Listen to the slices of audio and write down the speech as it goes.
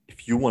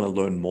you want to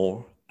learn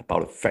more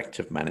about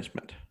effective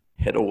management,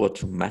 head over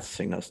to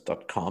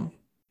maddsingers.com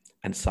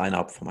and sign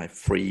up for my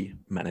free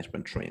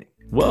management training.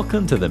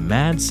 Welcome to the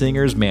Mad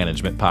Singers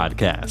Management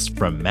Podcast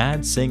from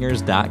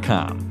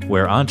maddsingers.com,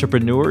 where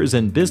entrepreneurs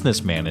and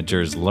business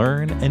managers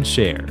learn and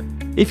share.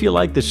 If you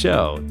like the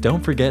show,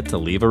 don't forget to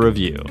leave a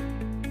review.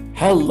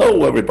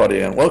 Hello, everybody,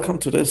 and welcome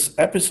to this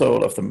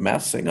episode of the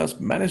Mad Singers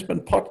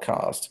Management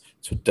Podcast.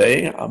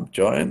 Today, I'm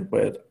joined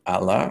with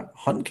Alain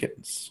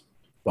Hunkins.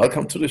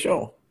 Welcome to the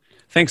show.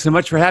 Thanks so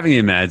much for having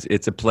me, Mads.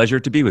 It's a pleasure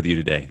to be with you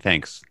today.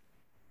 Thanks.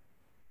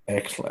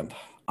 Excellent.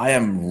 I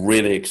am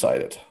really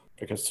excited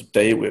because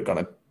today we're going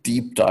to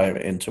deep dive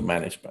into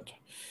management.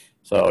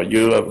 So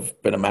you have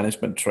been a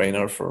management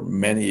trainer for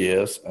many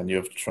years and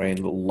you've trained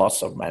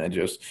lots of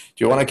managers.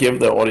 Do you want to give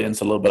the audience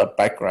a little bit of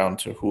background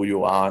to who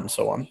you are and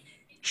so on?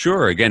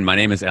 Sure. Again, my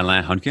name is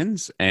Alain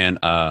Hunkins, and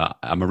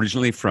I'm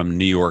originally from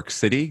New York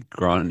City,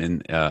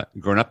 grown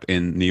up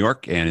in New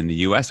York and in the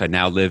U.S. I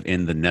now live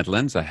in the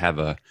Netherlands. I have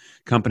a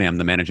company. I'm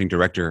the managing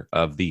director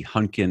of the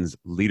Hunkins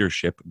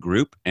Leadership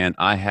Group, and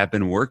I have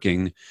been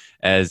working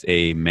as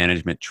a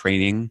management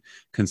training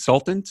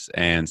consultant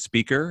and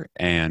speaker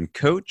and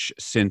coach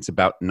since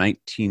about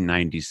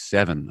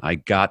 1997. I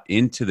got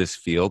into this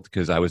field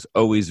because I was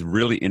always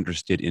really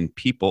interested in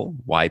people,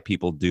 why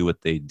people do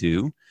what they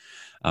do.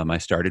 I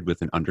started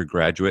with an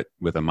undergraduate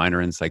with a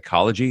minor in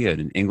psychology and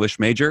an English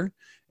major,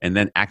 and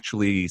then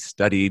actually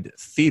studied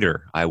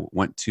theater. I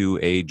went to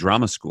a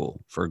drama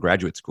school for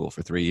graduate school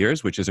for 3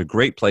 years, which is a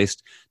great place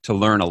to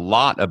learn a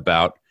lot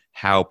about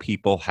how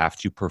people have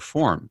to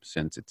perform,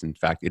 since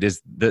it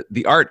is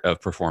the art of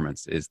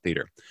performance is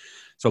theater.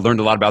 So I learned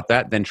a lot about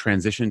that, then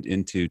transitioned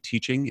into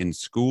teaching in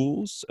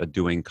schools,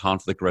 doing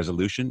conflict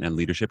resolution and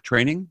leadership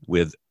training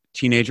with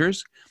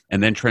teenagers,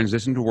 and then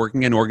transitioned to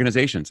working in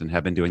organizations and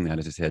have been doing that,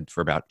 as I said, for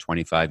about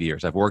 25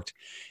 years. I've worked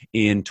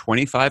in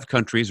 25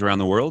 countries around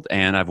the world,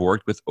 and I've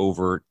worked with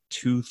over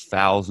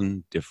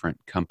 2,000 different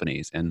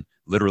companies and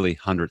literally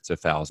hundreds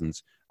of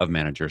thousands of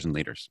managers and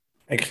leaders.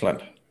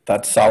 Excellent.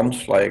 That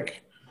sounds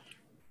like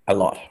a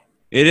lot.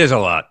 It is a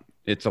lot.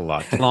 It's a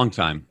lot. It's a long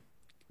time.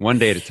 One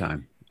day at a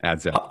time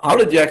adds up. How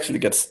did you actually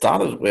get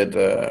started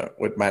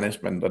with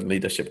management and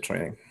leadership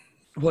training?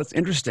 Well, it's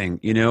interesting.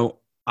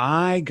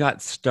 I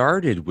got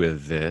started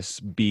with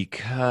this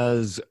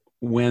because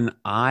when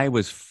I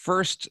was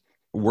first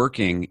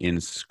working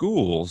in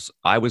schools,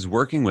 I was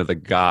working with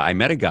I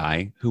met a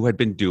guy who had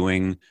been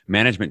doing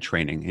management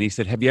training, and he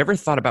said, "Have you ever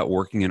thought about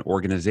working in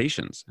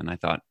organizations?" And I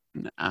thought,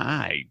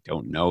 I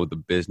don't know the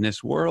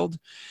business world.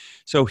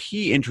 So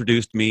he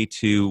introduced me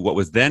to what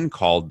was then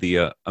called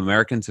the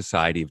American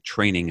Society of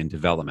Training and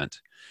Development.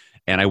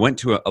 And I went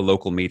to a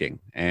local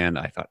meeting, and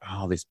I thought,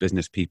 these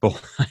business people,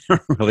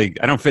 I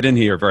don't fit in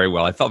here very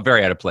well. I felt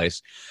very out of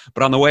place.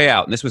 But on the way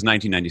out, and this was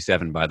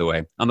 1997, by the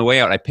way, on the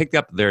way out, I picked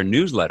up their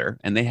newsletter,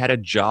 and they had a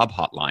job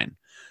hotline.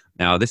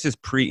 Now, this is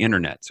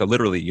pre-internet. So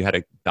literally, you had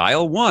to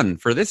dial 1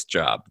 for this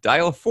job,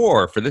 dial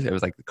 4 for this. It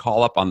was like the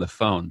call up on the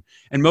phone.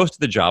 And most of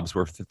the jobs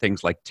were for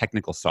things like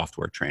technical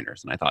software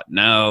trainers. And I thought,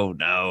 no,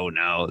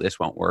 this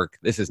won't work.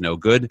 This is no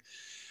good.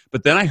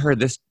 But then I heard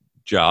this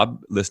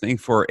job listening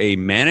for a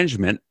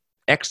management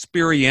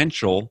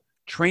experiential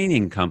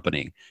training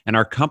company. And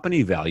our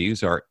company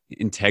values are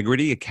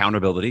integrity,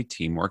 accountability,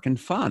 teamwork, and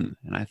fun.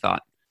 And I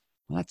thought,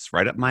 well, that's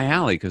right up my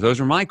alley because those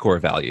are my core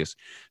values.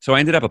 So I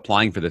ended up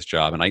applying for this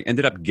job, and I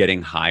ended up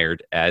getting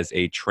hired as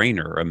a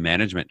trainer, a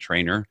management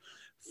trainer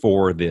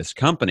for this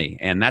company.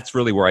 And that's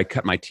really where I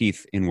cut my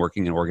teeth in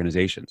working in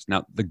organizations.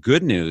 Now, the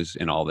good news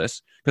in all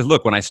this, because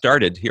look, when I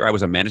started here, I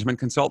was a management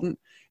consultant,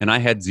 and I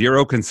had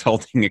zero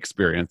consulting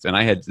experience, and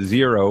I had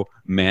zero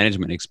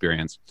management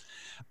experience.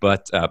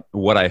 But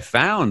what I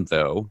found,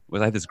 though,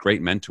 was I had this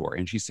great mentor,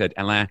 and she said,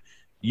 "Alain,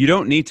 you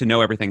don't need to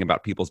know everything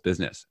about people's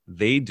business.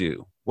 They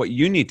do. What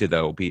you need to,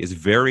 though, be is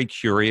very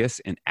curious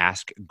and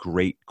ask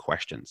great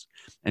questions."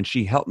 And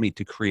she helped me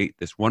to create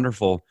this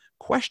wonderful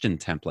question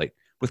template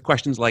with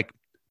questions like,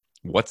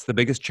 what's the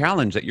biggest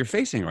challenge that you're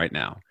facing right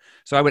now?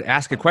 So I would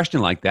ask a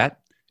question like that,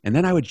 and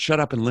then I would shut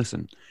up and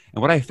listen.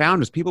 And what I found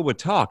was people would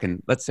talk,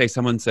 and let's say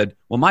someone said,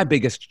 well, my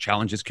biggest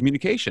challenge is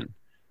communication.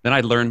 Then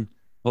I'd learn,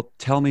 well,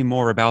 tell me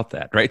more about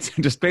that, right? So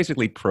just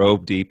basically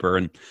probe deeper.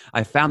 And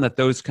I found that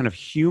those kind of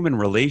human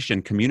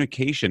relation,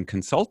 communication,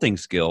 consulting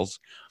skills,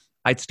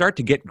 I'd start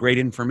to get great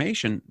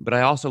information, but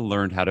I also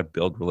learned how to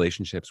build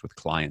relationships with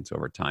clients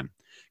over time.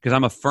 Because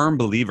I'm a firm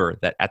believer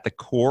that at the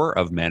core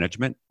of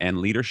management and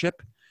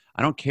leadership,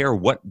 I don't care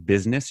what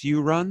business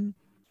you run,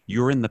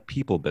 you're in the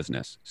people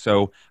business.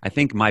 So I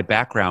think my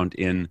background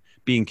in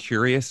being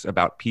curious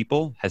about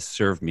people has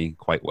served me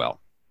quite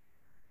well.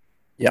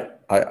 Yeah,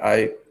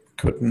 I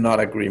could not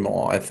agree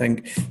more. I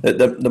think that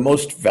the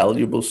most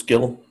valuable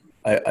skill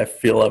I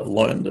feel I've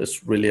learned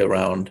is really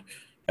around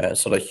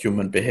sort of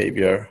human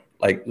behavior.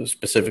 Like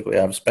specifically,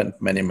 I've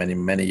spent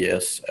many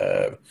years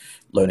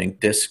learning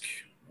DISC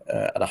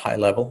at a high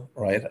level,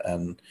 right?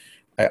 And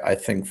I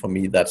think for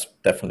me, that's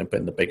definitely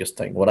been the biggest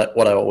thing. What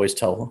I always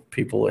tell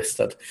people is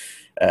that,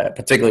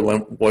 particularly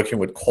when working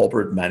with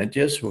corporate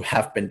managers who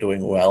have been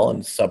doing well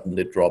and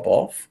suddenly drop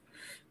off,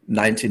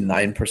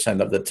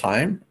 99% of the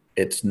time,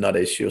 it's not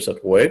issues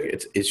at work,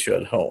 it's issue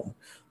at home.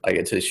 Like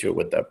it's issue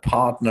with their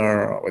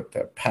partner or with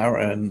their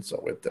parents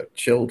or with their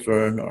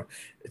children, or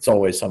it's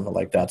always something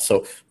like that.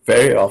 So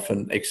very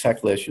often,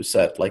 exactly as you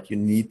said, like you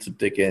need to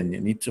dig in, you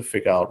need to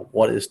figure out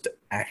what is the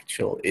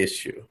actual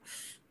issue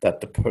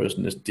that the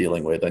person is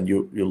dealing with. And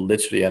you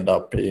literally end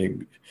up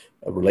being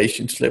a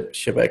relationship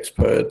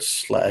expert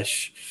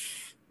slash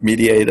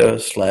mediator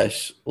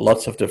slash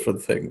lots of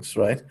different things,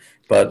 right?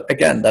 But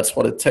again, that's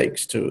what it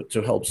takes to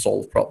help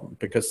solve problems,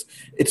 because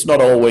it's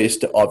not always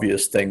the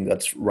obvious thing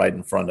that's right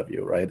in front of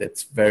you, right?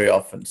 It's very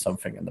often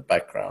something in the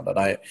background. And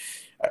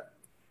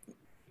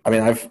I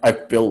mean,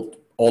 I've built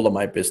all of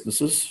my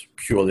businesses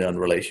purely on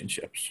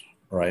relationships,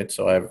 right?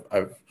 So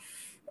I've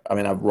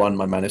run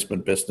my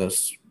management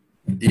business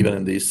even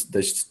in this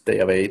day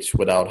of age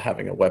without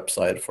having a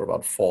website for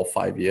about 4 or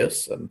 5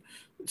 years, and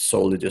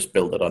solely just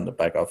build it on the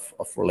back of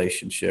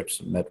relationships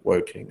and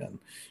networking. And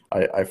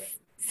I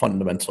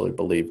fundamentally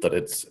believe that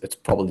it's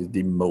probably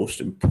the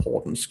most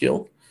important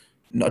skill,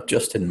 not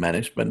just in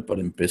management, but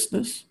in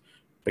business.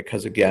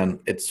 Because again,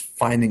 it's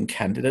finding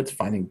candidates,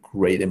 finding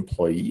great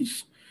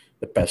employees.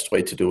 The best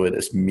way to do it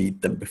is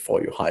meet them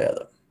before you hire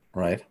them,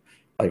 right?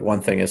 Like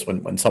one thing is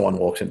when someone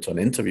walks into an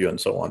interview and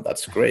so on,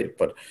 that's great.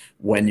 But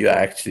when you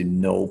actually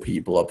know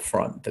people up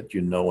front that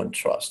you know and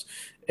trust,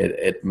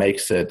 it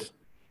makes it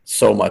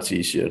so much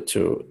easier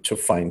to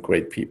find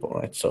great people,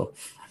 right? So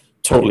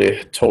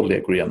totally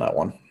agree on that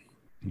one.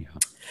 Yeah.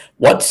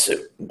 What's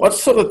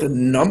sort of the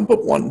number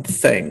one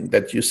thing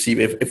that you see,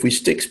 if we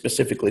stick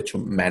specifically to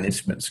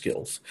management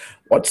skills,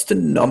 what's the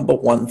number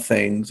one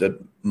thing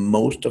that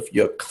most of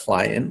your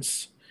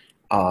clients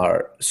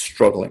are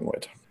struggling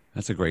with?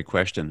 That's a great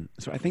question.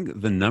 So I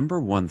think the number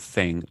one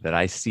thing that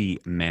I see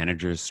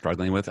managers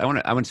struggling with, I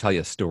want to tell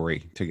you a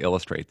story to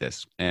illustrate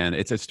this. And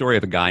it's a story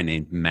of a guy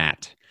named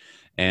Matt.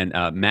 And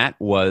Matt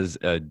was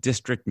a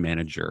district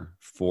manager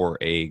for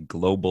a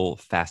global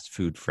fast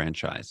food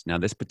franchise. Now,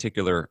 this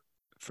particular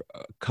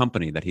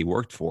company that he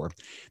worked for,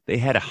 they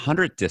had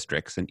 100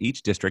 districts, and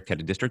each district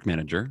had a district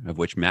manager, of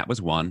which Matt was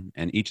one.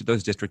 And each of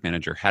those district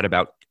manager had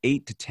about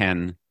 8 to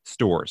 10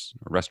 stores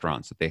or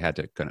restaurants that they had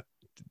to kind of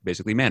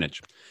basically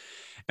manage.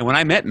 And when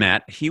I met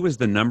Matt, he was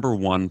the number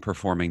one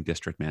performing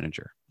district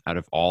manager out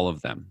of all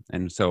of them.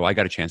 And so I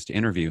got a chance to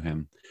interview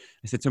him.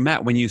 I said, so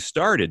Matt, when you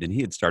started, and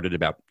he had started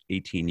about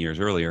 18 years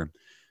earlier,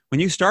 when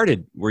you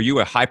started, were you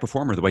a high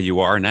performer the way you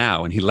are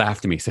now? And he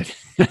laughed at me, said,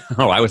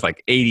 oh, I was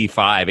like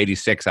 85,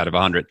 86 out of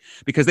 100,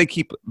 because they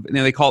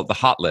they call it the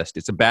hot list.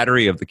 It's a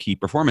battery of the key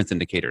performance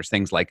indicators,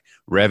 things like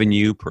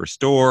revenue per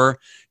store,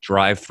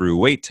 drive-through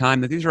wait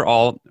time. These are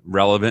all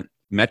relevant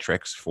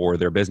metrics for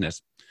their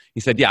business. He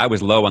said, yeah, I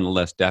was low on the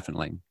list,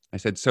 definitely. I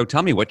said, so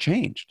tell me what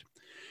changed.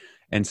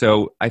 And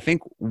so I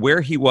think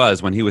where he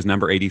was when he was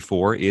number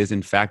 84 is,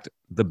 in fact,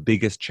 the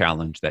biggest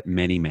challenge that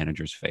many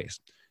managers face.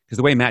 Because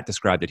the way Matt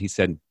described it, he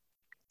said,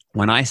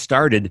 when I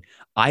started,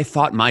 I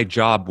thought my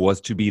job was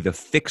to be the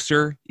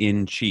fixer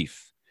in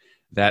chief,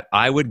 that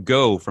I would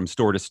go from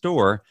store to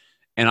store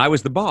and I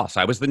was the boss.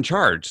 I was in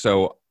charge.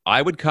 So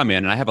I would come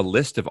in and I have a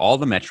list of all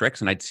the metrics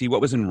and I'd see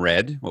what was in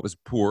red, what was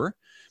poor.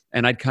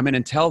 And I'd come in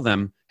and tell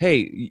them,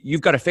 hey, you've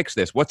got to fix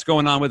this. What's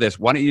going on with this?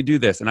 Why don't you do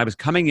this? And I was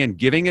coming in,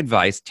 giving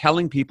advice,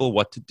 telling people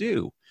what to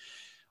do.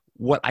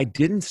 What I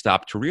didn't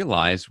stop to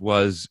realize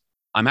was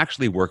I'm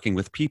actually working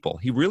with people.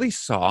 He really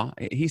saw,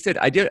 he said,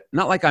 I did,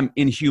 not like I'm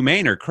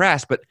inhumane or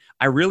crass, but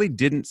I really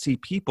didn't see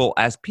people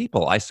as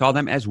people. I saw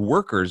them as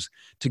workers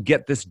to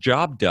get this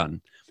job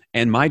done.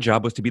 And my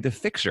job was to be the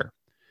fixer.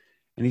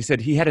 And he said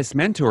he had his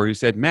mentor who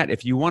said, Matt,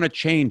 if you want to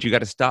change, you got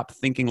to stop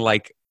thinking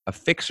like a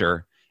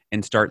fixer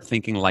and start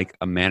thinking like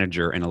a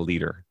manager and a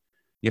leader.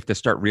 You have to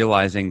start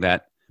realizing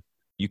that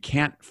you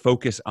can't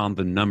focus on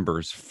the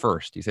numbers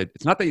first. He said,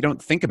 it's not that you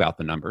don't think about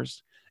the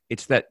numbers,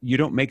 it's that you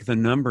don't make the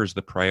numbers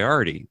the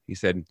priority. He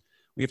said,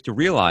 we have to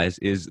realize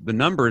is the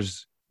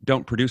numbers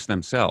don't produce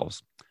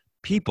themselves.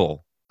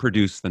 People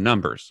produce the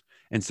numbers.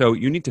 And so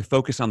you need to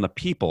focus on the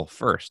people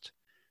first.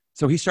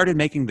 So he started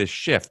making this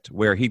shift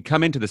where he'd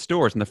come into the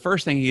stores and the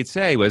first thing he'd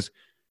say was,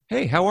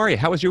 hey, how are you?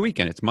 How was your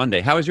weekend? It's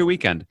Monday. How was your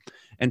weekend?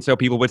 And so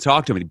people would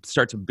talk to him and he'd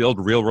start to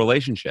build real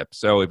relationships.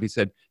 So if he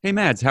said, hey,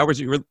 Mads, how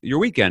was your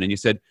weekend? And you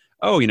said,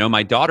 oh,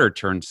 my daughter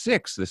turned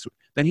 6.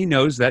 Then he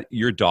knows that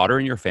your daughter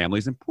and your family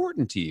is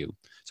important to you.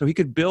 So he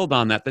could build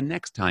on that the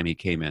next time he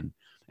came in.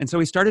 And so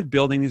he started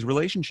building these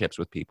relationships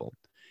with people.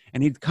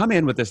 And he'd come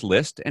in with this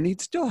list and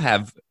he'd still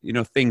have,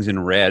 things in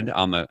red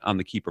on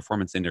the key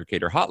performance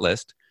indicator hot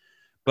list.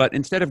 But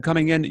instead of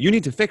coming in, you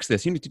need to fix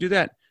this, you need to do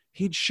that,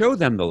 he'd show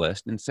them the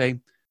list and say,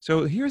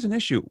 so here's an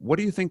issue. What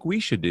do you think we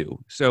should do?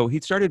 So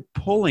he started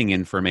pulling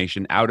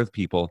information out of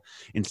people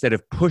instead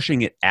of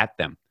pushing it at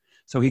them.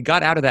 So he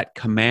got out of that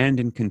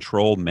command and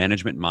control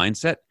management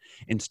mindset,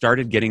 and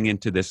started getting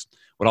into this,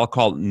 what I'll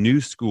call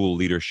new school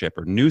leadership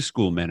or new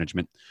school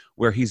management,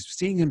 where he's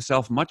seeing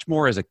himself much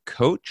more as a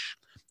coach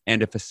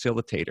and a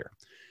facilitator.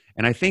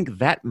 And I think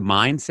that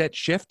mindset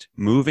shift,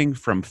 moving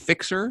from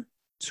fixer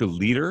to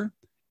leader,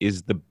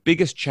 is the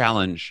biggest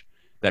challenge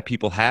that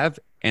people have.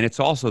 And it's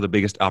also the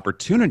biggest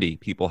opportunity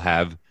people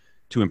have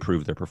to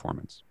improve their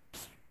performance.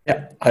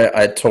 Yeah,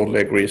 I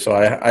totally agree. So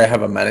I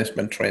have a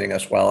management training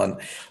as well.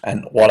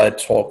 And what I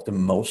talk the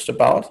most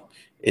about,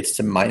 it's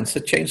the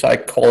mindset change. I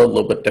call it a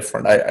little bit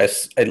different.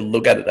 I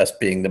look at it as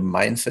being the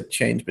mindset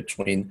change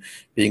between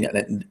being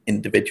an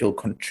individual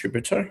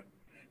contributor,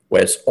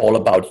 where it's all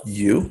about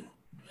you,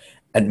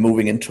 and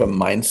moving into a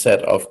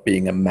mindset of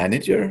being a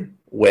manager,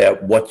 where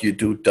what you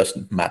do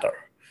doesn't matter.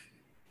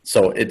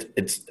 So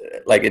it's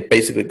like, it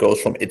basically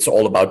goes from it's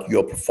all about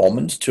your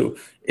performance to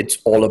it's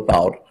all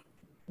about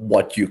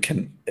what you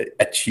can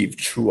achieve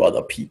through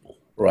other people,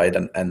 right?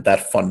 And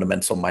that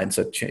fundamental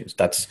mindset change,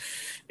 that's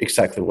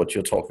exactly what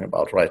you're talking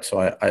about, right? So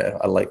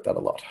I like that a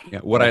lot. Yeah,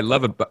 what I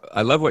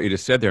love what you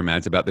just said there, Matt.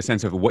 It's about the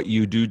sense of what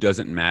you do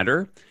doesn't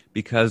matter,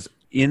 because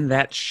in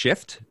that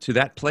shift to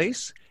that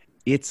place,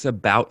 it's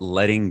about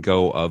letting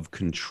go of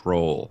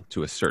control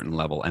to a certain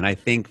level. And I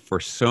think for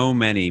so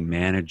many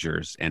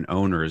managers and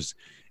owners,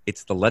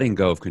 it's the letting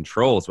go of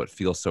control is what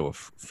feels so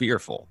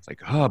fearful. It's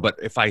like, oh, but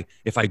if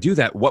I do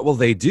that, what will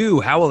they do?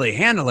 How will they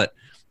handle it?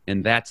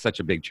 And that's such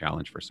a big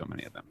challenge for so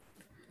many of them.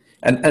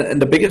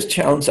 And the biggest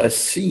challenge I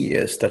see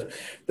is that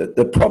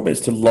the problem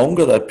is the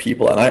longer that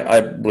people, and I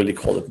really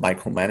call it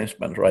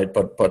micromanagement, right?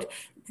 But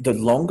the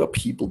longer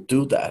people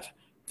do that,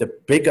 the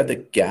bigger the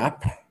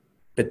gap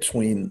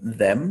between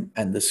them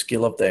and the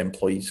skill of their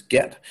employees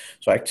get.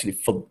 So actually,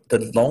 for the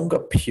longer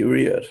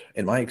period,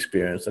 in my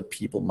experience, that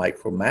people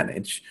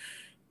micromanage,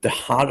 the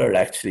harder it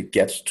actually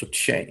gets to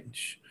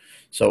change.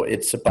 So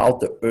it's about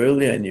the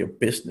earlier in your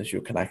business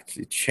you can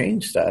actually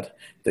change that,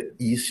 the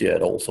easier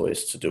it also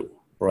is to do,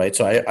 right?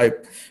 So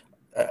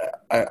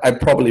I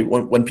probably,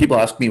 when people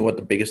ask me what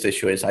the biggest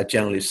issue is, I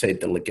generally say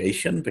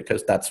delegation,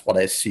 because that's what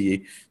I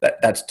see,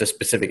 that's the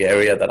specific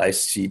area that I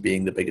see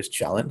being the biggest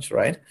challenge,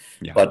 right?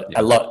 Yeah, but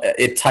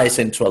it ties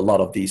into a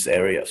lot of these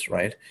areas,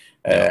 right?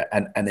 Yeah.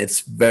 And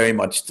it's very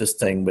much this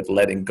thing with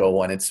letting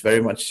go, and it's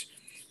very much,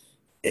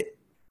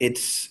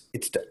 it's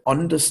the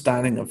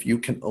understanding of you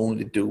can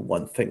only do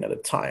one thing at a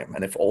time.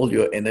 And if all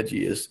your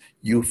energy is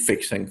you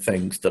fixing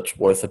things that's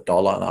worth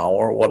 $1 an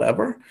hour or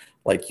whatever,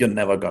 like, you're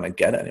never going to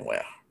get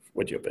anywhere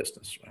with your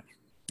business, right?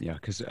 Yeah,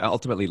 because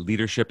ultimately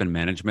leadership and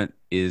management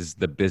is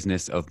the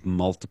business of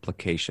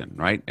multiplication,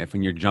 right? If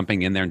when you're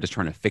jumping in there and just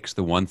trying to fix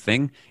the one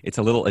thing, it's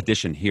a little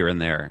addition here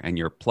and there, and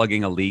you're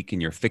plugging a leak and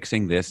you're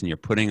fixing this and you're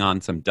putting on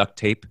some duct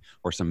tape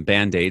or some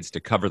Band-Aids to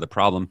cover the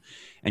problem,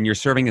 and you're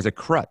serving as a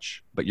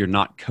crutch, but you're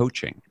not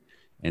coaching.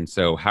 And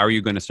so how are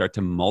you going to start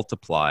to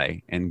multiply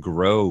and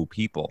grow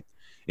people?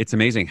 It's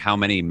amazing how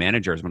many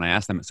managers, when I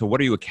ask them, so what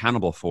are you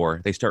accountable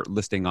for? They start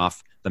listing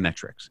off the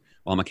metrics.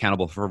 Well, I'm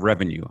accountable for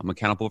revenue. I'm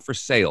accountable for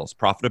sales,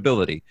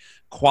 profitability,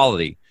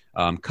 quality,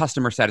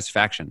 customer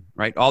satisfaction,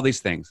 right? All these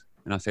things.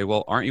 And I'll say,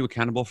 well, aren't you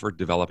accountable for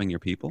developing your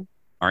people?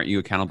 Aren't you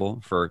accountable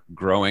for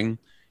growing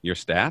your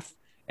staff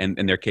and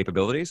their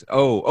capabilities?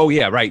 Oh,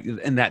 yeah, right.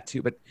 And that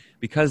too. But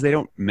because they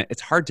don't,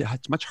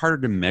 it's much harder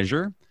to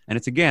measure. And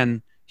it's,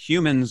 again,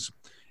 humans,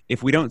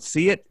 if we don't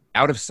see it,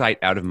 out of sight,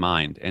 out of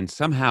mind. And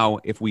somehow,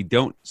 if we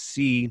don't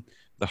see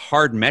the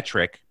hard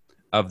metric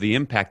of the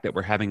impact that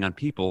we're having on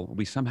people,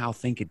 we somehow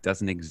think it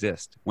doesn't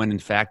exist, when in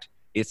fact,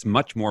 it's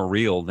much more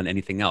real than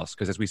anything else.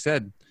 Because as we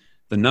said,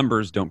 the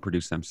numbers don't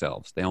produce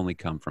themselves. They only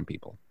come from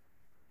people.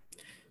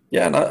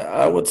 Yeah, and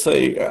I would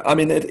say, I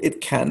mean, it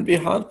can be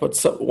hard, but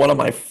one of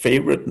my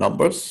favorite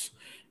numbers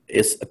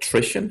is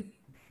attrition.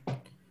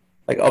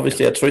 Like,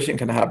 obviously, attrition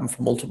can happen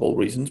for multiple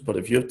reasons, but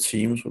if you have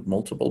teams with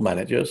multiple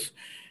managers,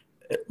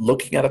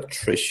 looking at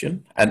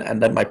attrition,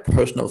 and then my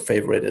personal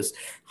favorite is,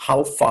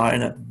 how far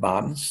in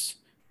advance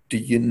do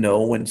you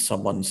know when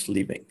someone's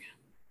leaving?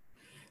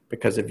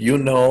 Because if you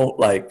know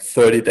like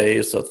 30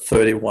 days or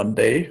 31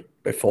 days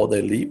before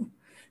they leave,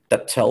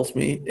 that tells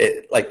me,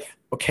 like,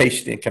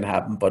 occasionally it can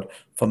happen, but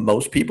for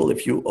most people,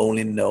 if you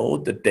only know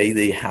the day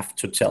they have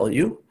to tell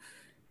you,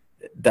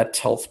 that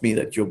tells me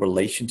that your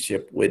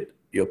relationship with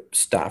your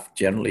staff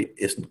generally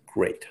isn't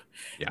great.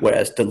 Yeah.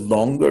 Whereas the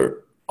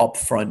longer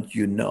upfront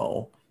you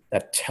know,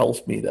 that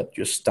tells me that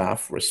your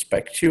staff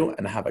respect you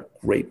and have a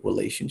great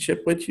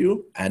relationship with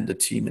you and the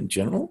team in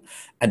general,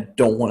 and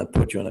don't want to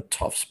put you in a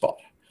tough spot.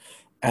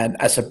 And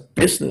as a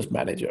business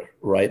manager,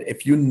 right,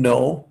 if you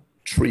know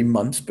 3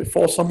 months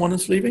before someone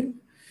is leaving,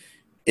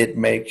 it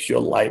makes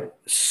your life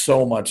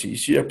so much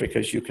easier,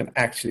 because you can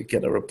actually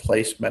get a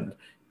replacement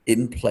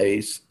in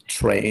place,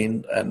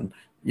 trained, and,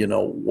 you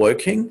know,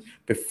 working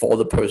before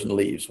the person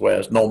leaves.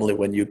 Whereas normally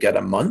when you get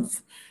a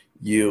month,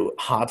 you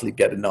hardly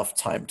get enough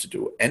time to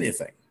do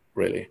anything,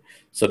 really.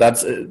 So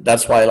that's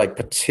why, like,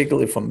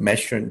 particularly for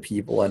measuring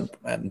people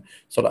and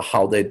sort of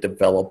how they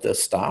develop their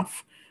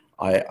staff,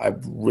 I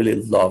really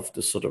love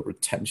the sort of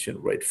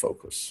retention rate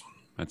focus.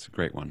 That's a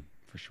great one,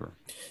 for sure.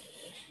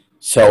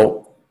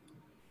 So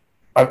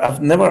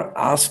I've never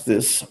asked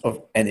this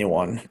of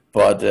anyone,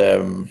 but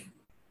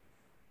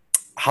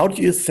how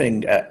do you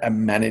think a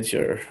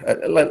manager,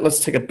 let's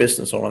take a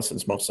business owner,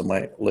 since most of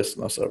my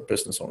listeners are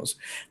business owners.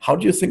 How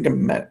do you think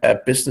a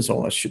business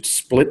owner should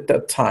split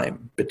their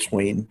time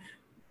between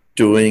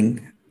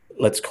doing,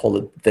 let's call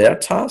it, their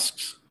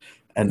tasks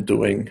and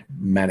doing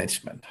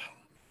management?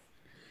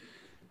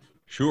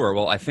 Sure.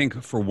 Well, I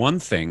think for one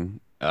thing,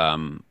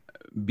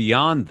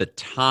 beyond the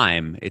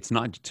time, it's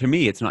not, to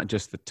me, it's not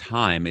just the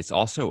time, it's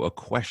also a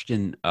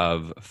question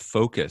of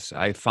focus.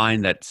 I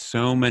find that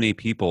so many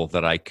people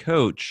that I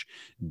coach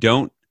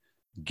don't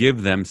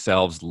give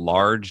themselves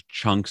large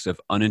chunks of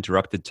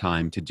uninterrupted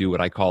time to do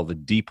what I call the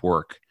deep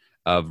work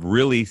of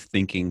really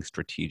thinking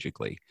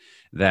strategically.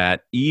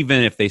 That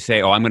even if they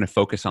say, oh, I'm going to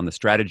focus on the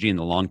strategy and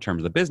the long term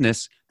of the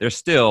business, they're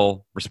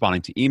still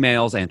responding to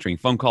emails, answering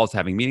phone calls,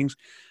 having meetings.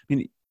 I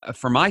mean,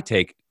 for my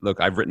take,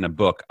 look, I've written a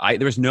book.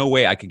 There's no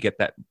way I could get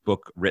that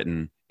book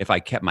written if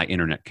I kept my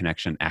internet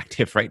connection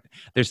active, right?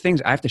 There's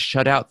things I have to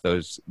shut out,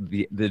 the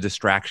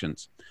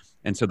distractions.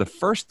 And so the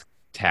first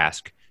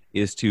task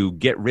is to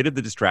get rid of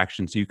the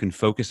distractions so you can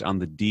focus on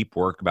the deep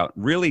work about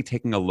really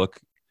taking a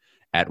look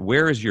at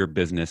where is your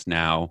business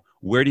now,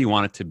 where do you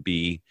want it to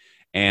be,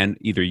 and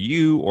either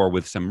you or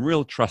with some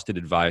real trusted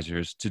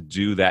advisors to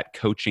do that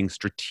coaching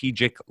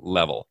strategic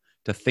level,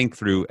 to think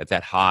through at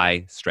that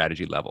high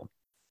strategy level.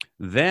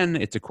 Then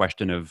it's a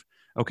question of,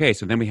 okay,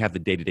 so then we have the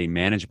day-to-day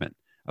management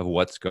of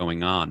what's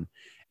going on.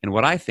 And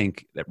what I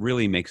think that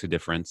really makes a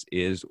difference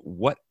is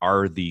what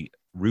are the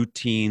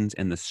routines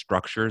and the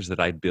structures that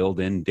I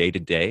build in day to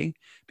day?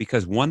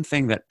 Because one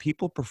thing that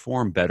people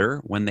perform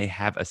better when they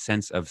have a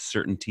sense of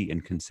certainty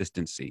and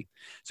consistency.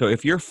 So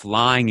if you're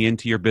flying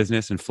into your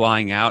business and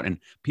flying out and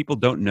people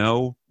don't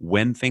know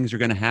when things are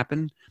going to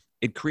happen,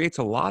 it creates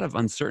a lot of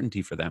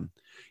uncertainty for them.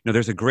 You know,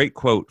 there's a great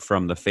quote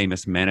from the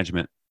famous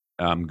management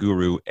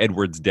guru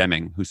Edwards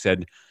Deming, who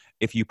said,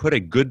 if you put a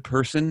good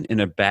person in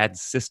a bad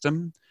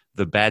system,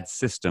 the bad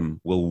system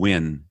will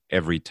win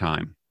every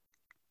time.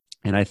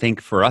 And I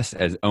think for us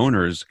as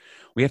owners,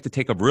 we have to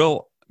take a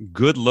real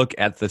good look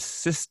at the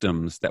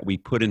systems that we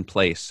put in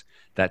place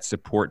that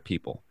support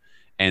people.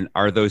 And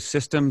are those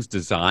systems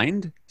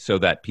designed so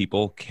that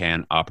people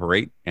can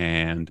operate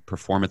and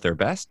perform at their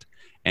best?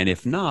 And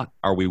if not,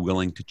 are we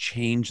willing to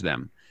change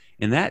them?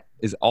 And that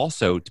is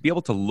also to be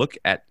able to look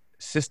at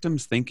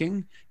systems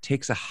thinking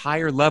takes a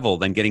higher level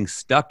than getting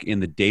stuck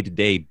in the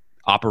day-to-day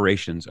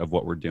operations of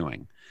what we're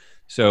doing.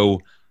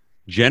 So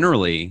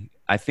generally,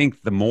 I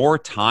think the more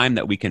time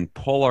that we can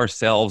pull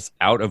ourselves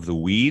out of the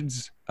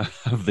weeds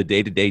of the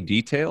day-to-day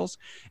details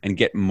and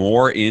get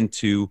more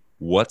into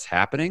what's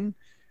happening,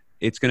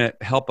 it's going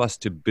to help us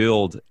to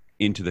build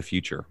into the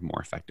future more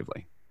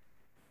effectively.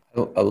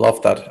 I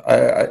love that.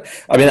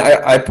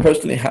 I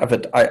personally have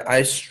it.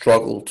 I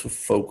struggle to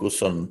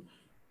focus on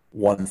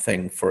one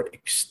thing for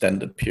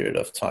extended period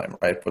of time,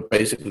 right? But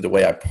basically the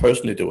way I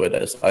personally do it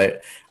is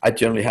I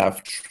generally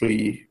have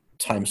 3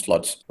 time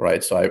slots,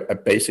 right? So I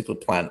basically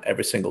plan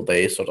every single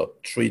day, sort of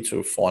 3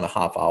 to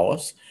 4.5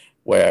 hours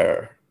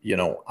where, you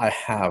know, I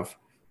have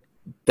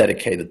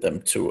dedicated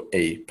them to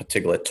a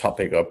particular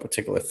topic or a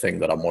particular thing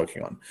that I'm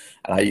working on.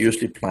 And I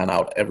usually plan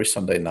out every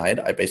Sunday night.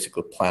 I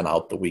basically plan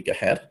out the week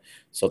ahead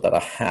so that I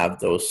have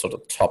those sort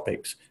of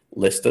topics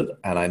listed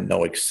and I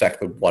know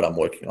exactly what I'm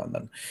working on.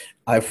 Then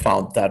I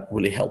found that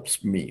really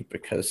helps me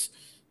because,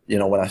 you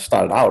know, when I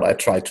started out, I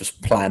tried to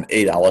plan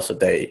 8 hours a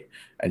day.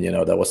 And, you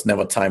know, there was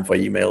never time for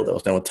email. There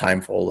was never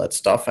time for all that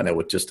stuff. And it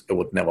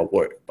would never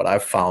work. But I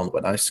found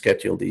when I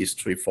schedule these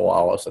 3-4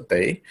 hours a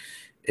day,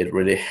 it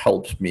really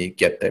helps me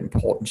get the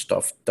important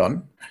stuff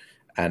done.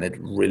 And it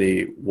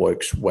really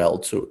works well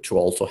to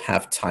also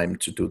have time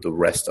to do the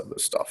rest of the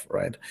stuff,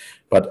 right?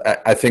 But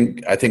I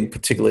think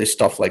particularly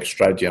stuff like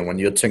strategy, and when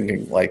you're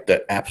thinking like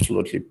the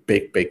absolutely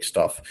big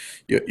stuff,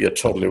 you're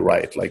totally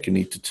right. Like you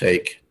need to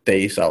take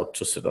days out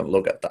to sit and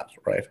look at that,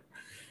 right?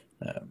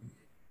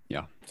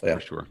 Yeah, for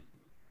sure.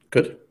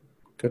 Good.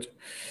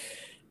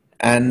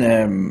 And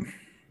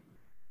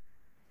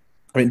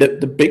I mean,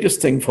 the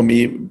biggest thing for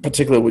me,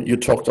 particularly you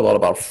talked a lot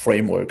about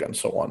framework and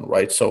so on,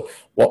 right? So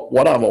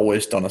what I've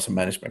always done as a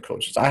management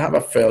coach is I have a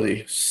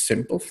fairly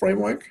simple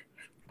framework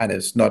and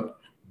it's not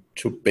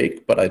too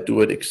big, but I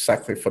do it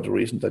exactly for the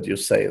reason that you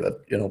say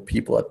that, you know,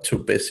 people are too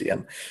busy.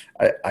 And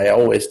I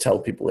always tell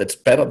people it's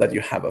better that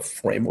you have a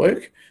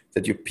framework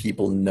that your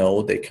people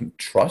know they can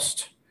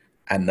trust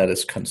and that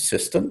is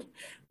consistent,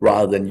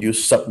 rather than you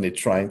suddenly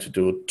trying to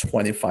do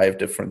 25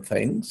 different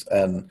things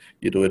and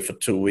you do it for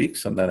 2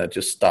 weeks and then it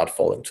just start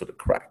falling to the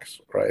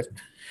cracks, right?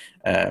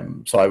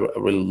 So I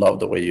really love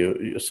the way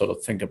you sort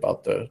of think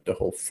about the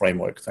whole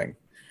framework thing.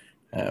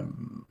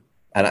 And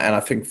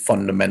I think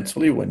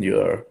fundamentally when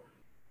you're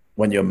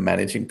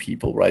managing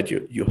people, right,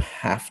 you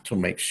have to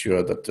make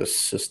sure that the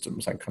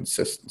systems and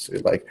consistency,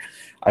 like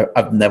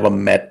I've never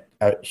met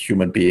a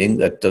human being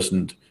that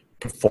doesn't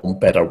perform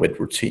better with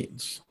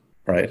routines,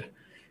 right?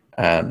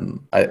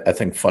 And I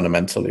think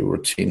fundamentally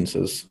routines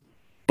is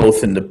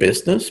both in the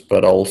business,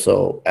 but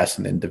also as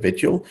an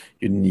individual,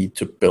 you need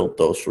to build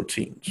those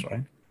routines,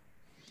 right?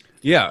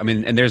 Yeah, I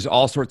mean, and there's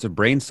all sorts of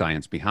brain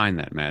science behind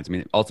that, Mads. I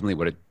mean, ultimately,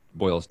 what it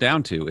boils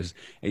down to is,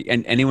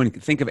 and anyone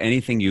can think of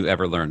anything you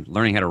ever learned,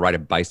 learning how to ride a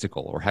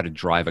bicycle or how to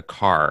drive a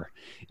car,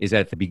 is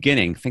at the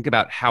beginning, think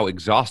about how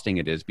exhausting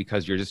it is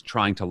because you're just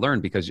trying to learn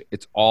because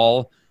it's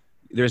all,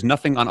 there's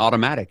nothing on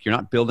automatic. You're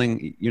not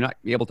building, you're not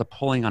able to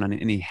pulling on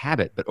any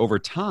habit. But over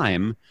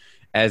time,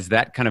 as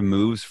that kind of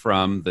moves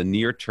from the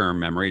near term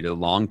memory to the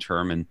long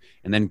term and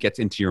then gets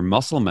into your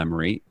muscle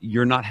memory,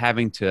 you're not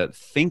having to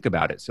think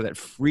about it. So that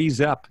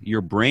frees up your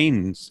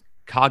brain's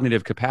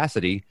cognitive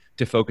capacity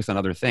to focus on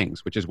other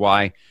things, which is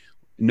why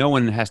no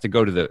one has to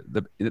go to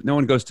no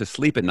one goes to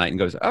sleep at night and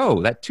goes,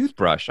 oh, that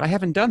toothbrush, I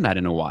haven't done that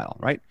in a while,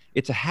 right?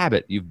 It's a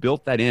habit. You've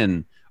built that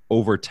in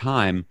over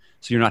time,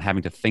 so you're not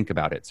having to think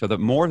about it. So the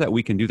more that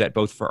we can do that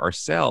both for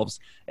ourselves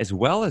as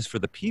well as for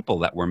the people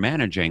that we're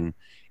managing,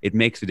 it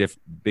makes a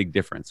big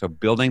difference. So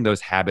building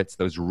those habits,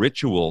 those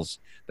rituals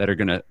that are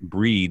going to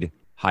breed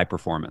high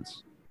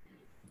performance.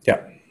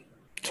 Yeah,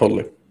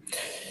 totally.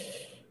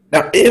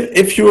 Now,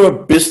 if you're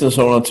a business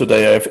owner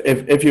today,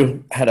 if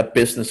you had a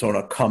business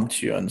owner come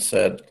to you and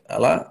said,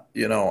 Ella,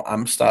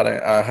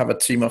 I have a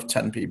team of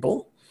 10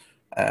 people.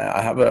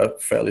 I have a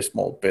fairly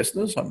small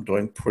business. I'm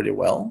doing pretty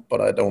well,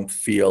 but I don't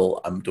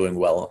feel I'm doing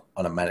well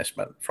from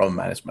a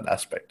management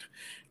aspect.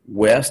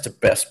 Where's the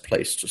best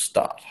place to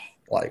start?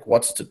 Like,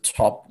 what's the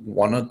top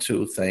one or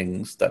two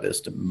things that is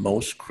the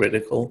most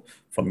critical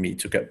for me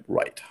to get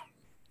right?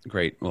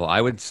 Great. Well,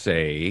 I would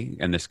say,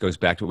 and this goes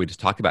back to what we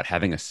just talked about,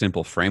 having a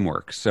simple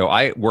framework. So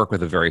I work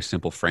with a very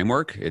simple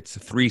framework. It's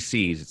 3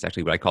 C's. It's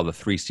actually what I call the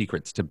 3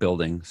 secrets to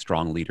building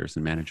strong leaders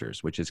and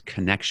managers, which is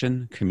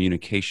connection,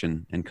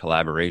 communication, and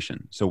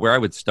collaboration. So where I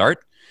would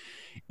start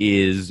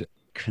is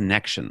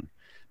connection.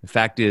 The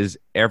fact is,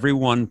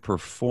 everyone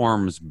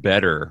performs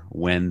better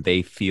when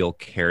they feel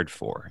cared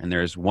for. And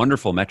there's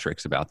wonderful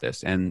metrics about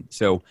this. And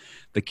so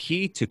the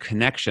key to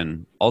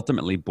connection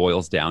ultimately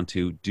boils down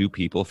to, do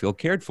people feel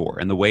cared for?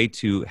 And the way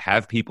to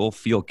have people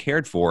feel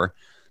cared for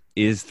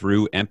is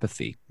through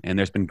empathy. And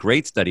there's been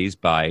great studies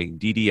by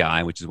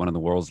DDI, which is one of the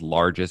world's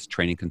largest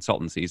training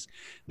consultancies.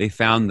 They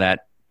found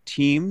that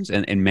teams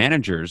and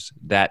managers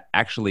that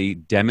actually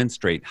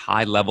demonstrate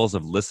high levels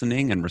of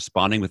listening and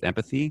responding with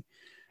empathy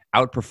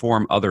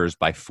outperform others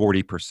by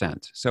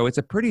 40%. So it's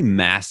a pretty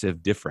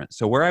massive difference.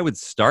 So where I would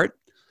start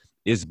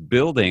is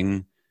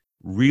building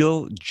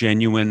real,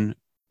 genuine,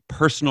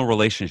 personal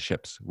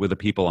relationships with the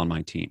people on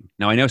my team.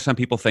 Now, I know some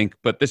people think,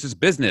 but this is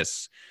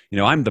business.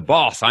 I'm the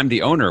boss, I'm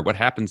the owner. What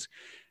happens?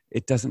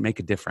 It doesn't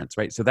make a difference,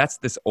 right? So that's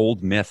this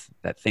old myth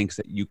that thinks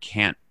that you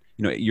can't,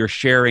 you're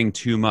sharing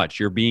too much,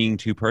 you're being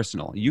too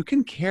personal. You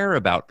can care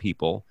about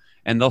people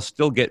and they'll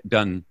still get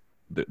done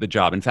the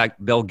job. In fact,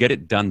 they'll get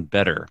it done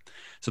better.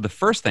 So the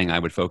first thing I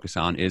would focus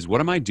on is,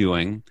 what am I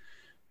doing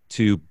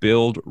to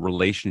build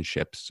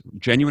relationships,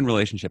 genuine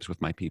relationships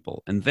with my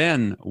people? And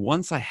then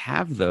once I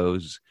have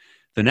those,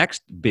 the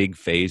next big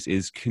phase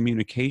is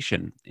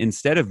communication.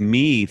 Instead of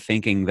me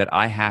thinking that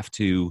I have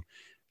to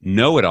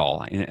know it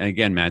all. And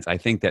again, Mads, I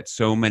think that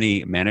so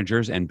many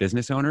managers and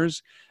business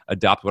owners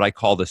adopt what I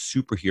call the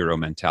superhero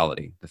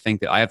mentality. To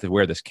think that I have to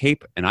wear this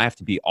cape and I have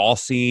to be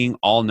all-seeing,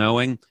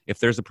 all-knowing. If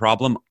there's a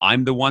problem,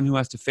 I'm the one who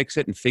has to fix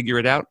it and figure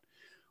it out.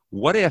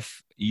 What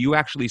if you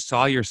actually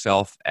saw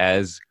yourself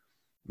as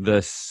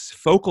the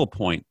focal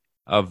point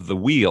of the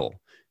wheel,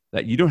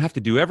 that you don't have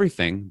to do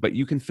everything, but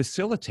you can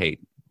facilitate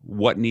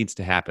what needs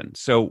to happen?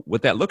 So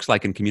what that looks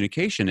like in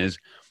communication is,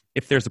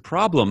 if there's a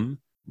problem,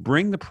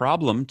 bring the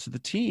problem to the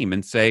team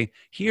and say,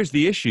 here's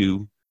the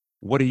issue.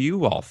 What do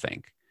you all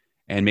think?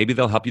 And maybe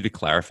they'll help you to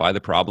clarify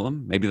the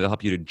problem. Maybe they'll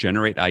help you to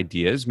generate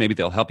ideas. Maybe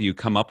they'll help you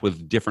come up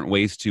with different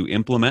ways to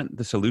implement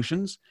the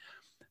solutions.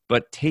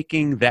 But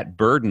taking that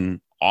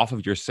burden off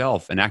of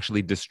yourself and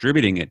actually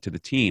distributing it to the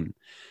team,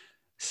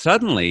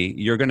 suddenly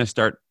you're going to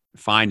start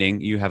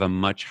finding you have a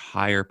much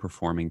higher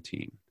performing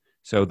team.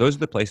 So those are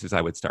the places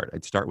I would start.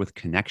 I'd start with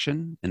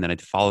connection, and then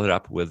I'd follow it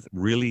up with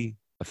really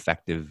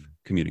effective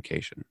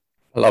communication.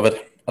 I love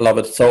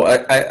it. So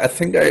I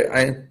think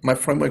my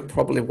framework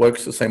probably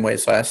works the same way.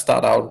 So I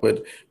start out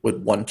with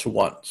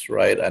one-to-ones,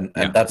 right? And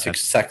that's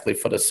exactly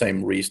for the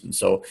same reason.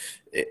 So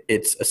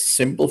it's a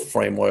simple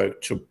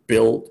framework to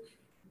build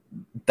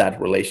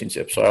that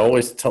relationship. So I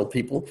always tell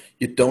people,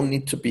 you don't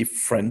need to be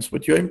friends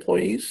with your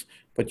employees,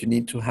 but you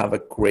need to have a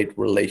great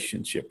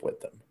relationship with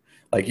them.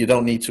 Like, you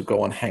don't need to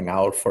go and hang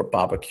out for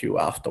barbecue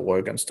after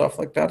work and stuff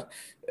like that.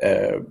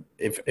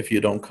 If you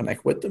don't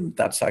connect with them,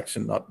 that's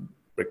actually not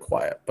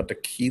required. But the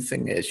key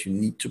thing is, you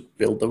need to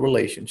build a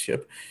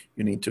relationship.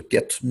 You need to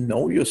get to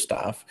know your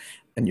staff,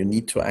 and you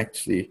need to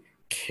actually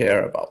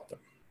care about them,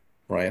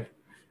 right?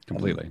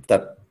 Completely.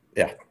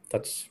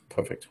 That's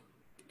perfect.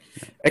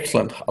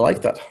 Excellent. I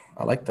like that.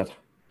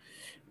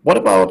 What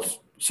about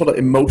sort of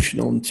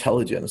emotional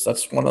intelligence?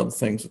 That's one of the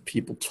things that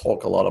people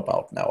talk a lot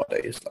about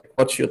nowadays. Like,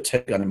 what's your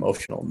take on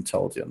emotional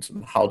intelligence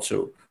and how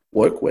to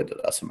work with it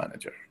as a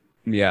manager?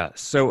 Yeah.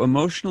 So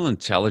emotional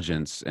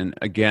intelligence, and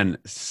again,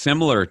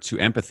 similar to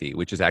empathy,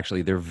 which is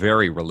actually, they're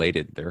very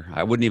related.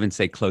 I wouldn't even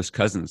say close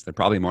cousins. They're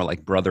probably more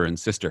like brother and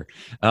sister.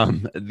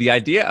 The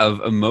idea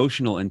of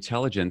emotional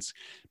intelligence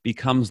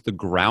becomes the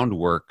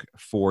groundwork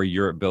for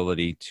your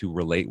ability to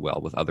relate well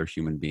with other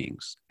human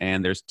beings.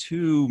 And there's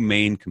two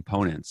main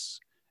components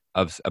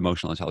of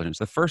emotional intelligence.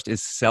 The first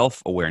is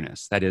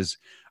self-awareness. That is,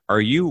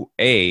 are you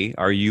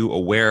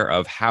aware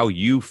of how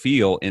you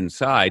feel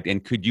inside,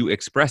 and could you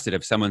express it?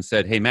 If someone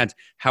said, hey Matt,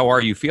 how are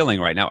you feeling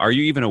right now, are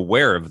you even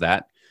aware of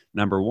that?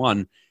 Number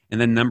one.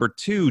 And then number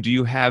two, do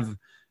you have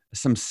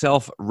some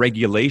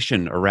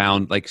self-regulation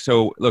around, like,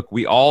 so look,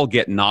 we all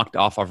get knocked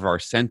off of our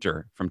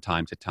center from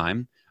time to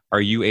time. Are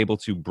you able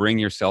to bring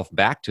yourself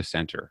back to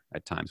center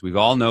at times? We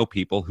all know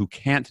people who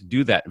can't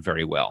do that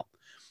very well.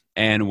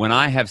 And when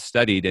I have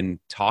studied and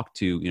talked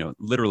to,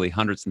 literally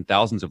hundreds and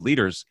thousands of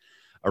leaders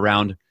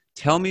around,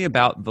 tell me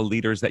about the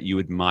leaders that you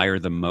admire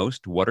the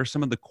most. What are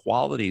some of the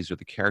qualities or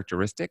the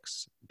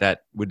characteristics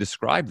that would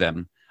describe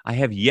them? I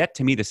have yet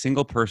to meet a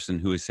single person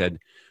who has said,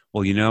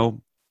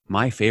 well,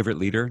 my favorite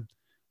leader,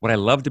 what I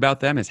loved about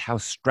them is how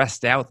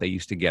stressed out they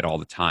used to get all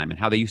the time and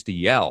how they used to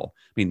yell.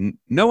 I mean,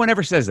 no one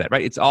ever says that,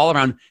 right? It's all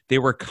around, they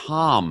were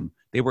calm,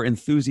 they were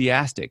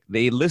enthusiastic,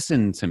 they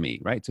listened to me,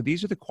 right? So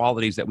these are the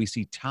qualities that we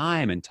see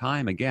time and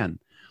time again.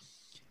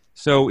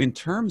 So in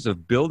terms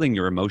of building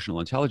your emotional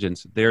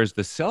intelligence, there's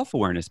the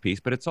self-awareness piece,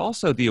 but it's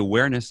also the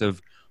awareness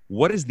of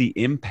what is the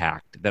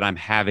impact that I'm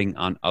having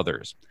on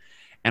others.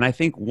 And I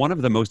think one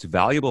of the most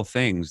valuable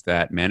things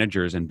that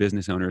managers and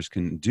business owners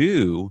can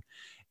do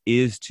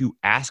is to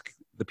ask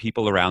the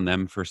people around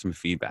them for some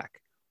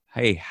feedback.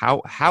 Hey,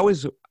 how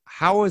is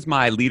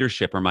my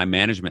leadership or my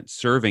management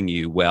serving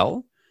you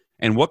well?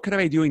 And what could I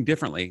be doing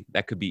differently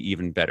that could be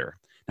even better?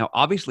 Now,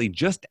 obviously,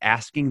 just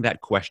asking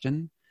that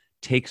question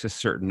takes a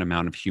certain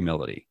amount of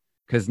humility,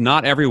 because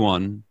not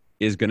everyone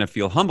is going to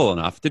feel humble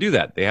enough to do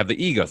that. They have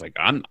the egos, like,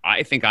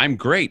 I think I'm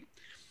great.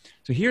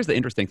 So here's the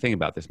interesting thing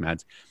about this,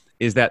 Mads,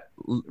 is that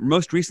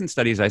most recent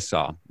studies I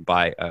saw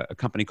by a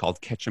company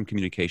called Ketchum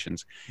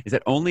Communications is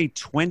that only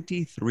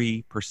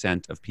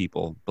 23% of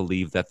people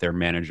believe that their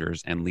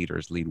managers and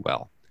leaders lead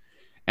well.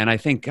 And I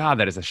think, God,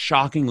 that is a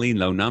shockingly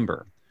low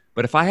number.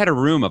 But if I had a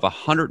room of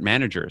 100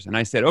 managers and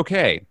I said,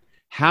 okay,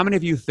 how many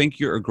of you think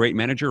you're a great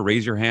manager?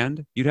 Raise your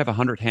hand. You'd have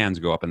 100 hands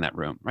go up in that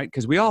room, right?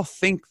 Because we all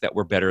think that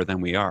we're better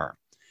than we are.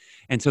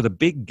 And so the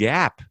big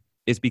gap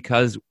is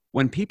because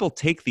when people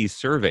take these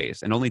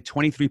surveys and only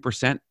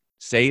 23%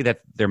 say that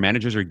their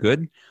managers are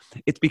good,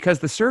 it's because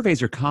the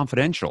surveys are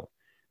confidential.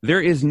 There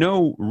is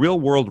no real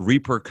world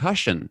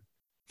repercussion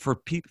for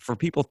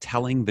people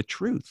telling the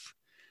truth.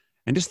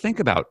 And just think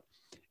about,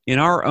 in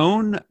our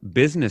own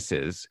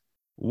businesses,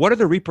 what are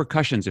the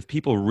repercussions if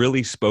people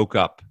really spoke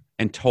up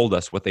and told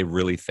us what they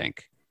really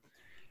think,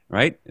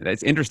 right?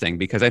 That's interesting,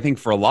 because I think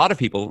for a lot of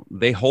people,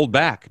 they hold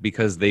back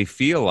because they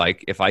feel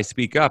like if I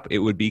speak up, it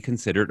would be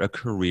considered a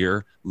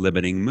career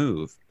limiting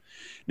move.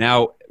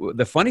 Now,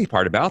 the funny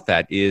part about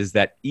that is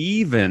that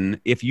even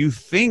if you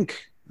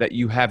think that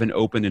you have an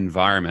open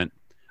environment,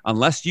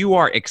 unless you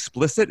are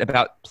explicit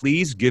about,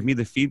 please give me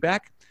the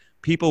feedback,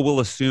 people will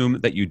assume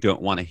that you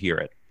don't want to hear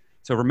it.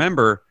 So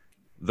remember,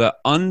 the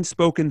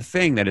unspoken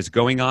thing that is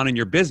going on in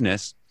your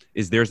business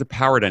is there's a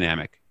power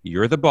dynamic.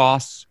 You're the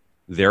boss,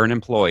 they're an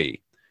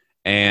employee.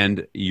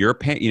 And you're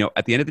paying,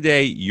 at the end of the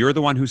day, you're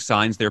the one who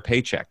signs their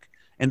paycheck.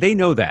 And they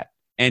know that.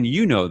 And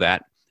you know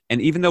that.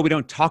 And even though we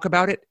don't talk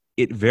about it,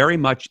 it very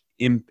much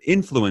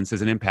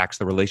influences and impacts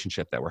the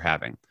relationship that we're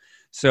having.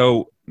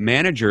 So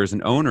managers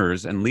and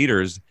owners and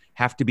leaders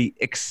have to be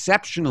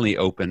exceptionally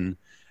open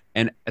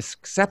and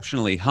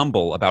exceptionally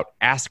humble about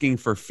asking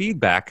for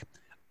feedback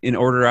in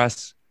order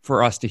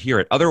for us to hear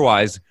it.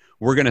 Otherwise,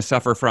 we're going to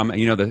suffer from,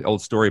 the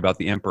old story about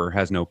the emperor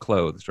has no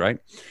clothes, right?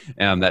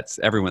 That's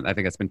everyone. I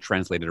think that's been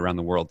translated around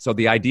the world. So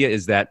the idea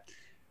is that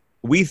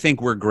we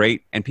think we're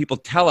great and people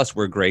tell us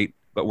we're great,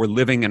 but we're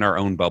living in our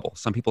own bubble.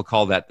 Some people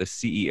call that the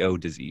CEO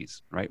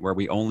disease, right? Where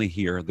we only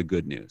hear the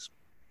good news.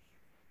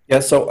 Yeah,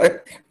 so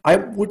I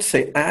would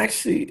say I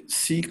actually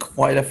see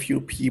quite a few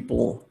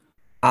people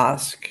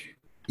ask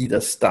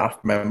either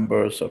staff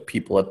members or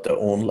people at their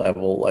own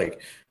level,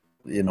 like,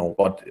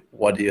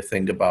 what do you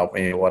think about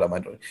me? What am I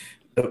doing?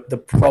 The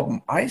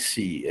problem I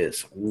see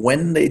is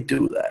when they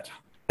do that,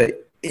 they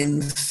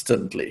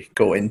instantly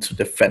go into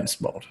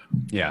defense mode.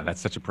 Yeah, that's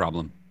such a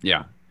problem.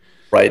 Yeah.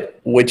 Right,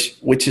 which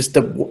is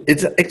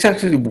it's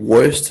actually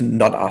worse than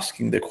not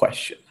asking the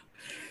question,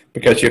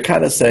 because you're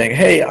kind of saying,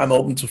 hey, I'm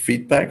open to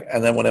feedback,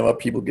 and then whenever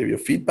people give you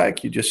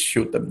feedback, you just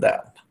shoot them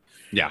down.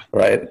 Yeah.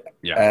 Right.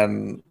 Yeah.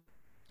 And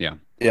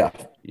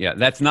yeah,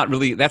 that's not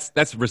really,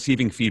 that's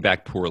receiving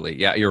feedback poorly.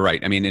 Yeah, you're right.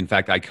 I mean, in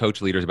fact, I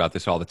coach leaders about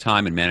this all the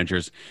time, and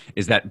managers,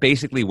 is that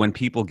basically when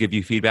people give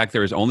you feedback,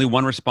 there is only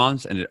one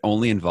response and it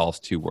only involves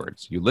two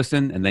words. You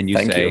listen and then you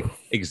say,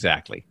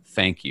 exactly,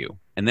 thank you.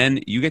 And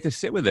then you get to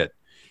sit with it.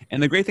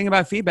 And the great thing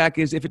about feedback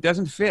is if it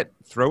doesn't fit,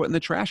 throw it in the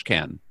trash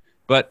can.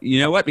 But you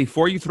know what?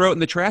 Before you throw it in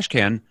the trash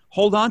can,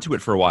 hold on to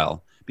it for a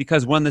while.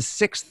 Because when the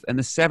sixth and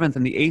the seventh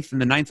and the eighth and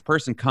the ninth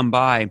person come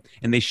by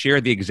and they share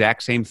the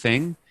exact same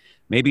thing,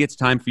 maybe it's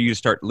time for you to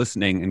start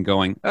listening and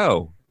going,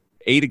 oh,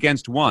 8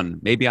 against 1,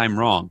 maybe I'm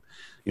wrong,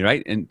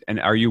 right? And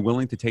are you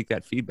willing to take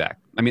that feedback?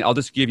 I mean, I'll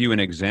just give you an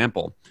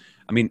example.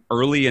 I mean,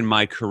 early in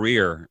my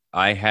career,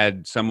 I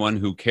had someone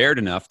who cared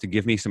enough to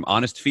give me some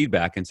honest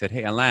feedback and said,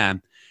 hey,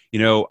 Alain,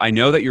 I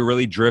know that you're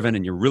really driven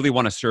and you really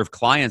want to serve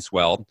clients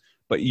well,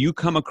 but you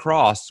come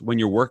across when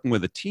you're working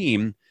with a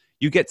team,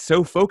 you get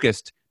so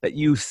focused that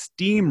you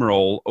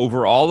steamroll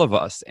over all of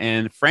us.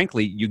 And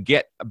frankly, you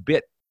get a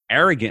bit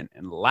arrogant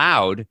and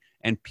loud,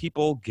 and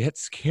people get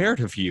scared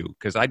of you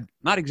because I'm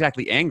not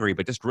exactly angry,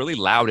 but just really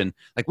loud and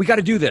like, we got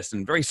to do this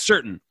and very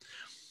certain.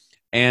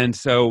 And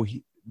so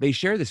they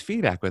share this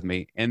feedback with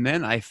me. And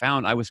then I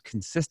found I was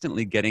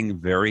consistently getting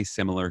very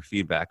similar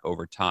feedback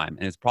over time.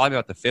 And it's probably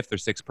about the fifth or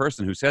sixth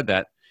person who said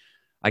that.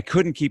 I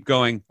couldn't keep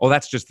going, oh,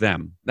 that's just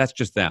them. That's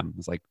just them.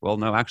 It's like, well,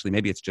 no, actually,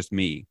 maybe it's just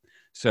me.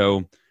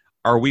 So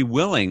are we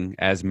willing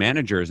as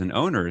managers and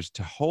owners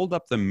to hold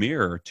up the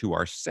mirror to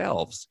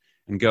ourselves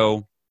and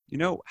go,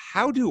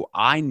 how do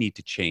I need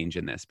to change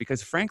in this?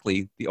 Because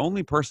frankly, the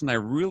only person I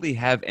really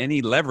have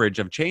any leverage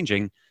of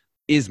changing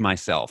is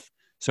myself.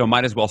 So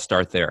might as well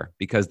start there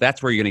because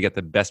that's where you're going to get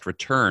the best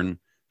return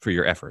for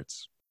your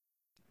efforts.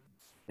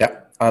 Yeah,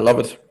 I love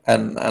it.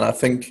 And I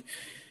think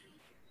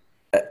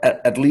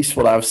at least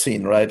what I've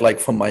seen, right? Like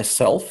for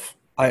myself,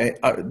 I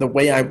the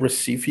way I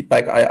receive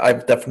feedback,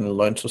 I've definitely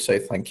learned to say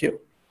thank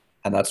you.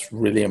 And that's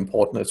really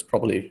important. It's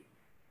probably,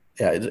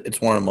 it's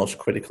one of the most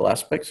critical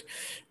aspects.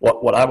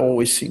 What I've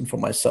always seen for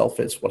myself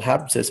is what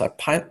happens is I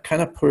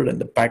kind of put it in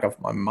the back of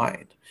my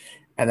mind.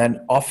 And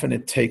then often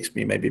it takes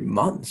me maybe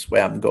months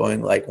where I'm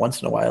going like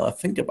once in a while I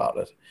think about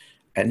it.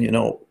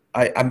 And,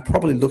 I'm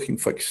probably looking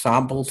for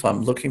examples.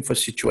 I'm looking for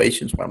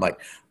situations where I'm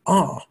like,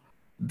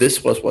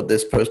 this was what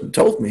this person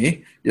told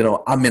me.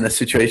 I'm in a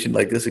situation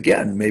like this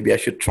again. Maybe I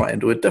should try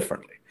and do it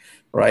differently.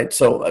 Right.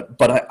 So,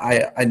 but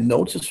I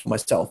noticed for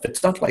myself,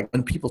 it's not like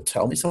when people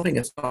tell me something,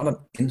 it's not an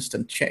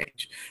instant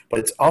change, but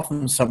it's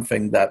often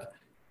something that,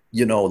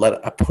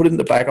 that I put in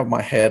the back of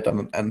my head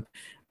and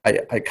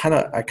I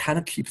kind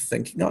of keep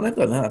thinking on it.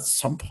 And then at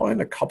some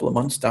point, a couple of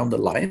months down the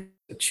line,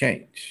 it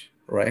change.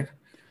 Right.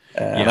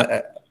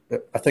 Yeah.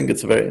 I think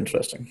it's very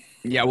interesting.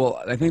 Yeah,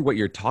 well, I think what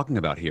you're talking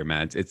about here,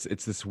 Mads,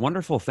 it's this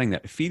wonderful thing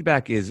that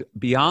feedback is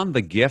beyond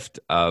the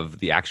gift of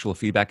the actual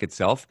feedback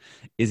itself,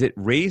 is it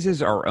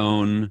raises our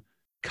own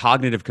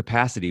cognitive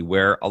capacity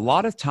where a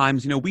lot of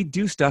times, we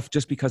do stuff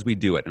just because we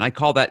do it. And I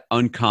call that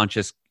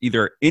unconscious,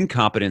 either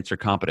incompetence or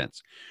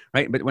competence,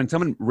 right? But when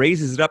someone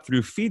raises it up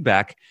through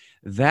feedback,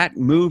 that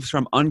moves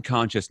from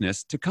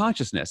unconsciousness to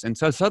consciousness. And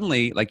so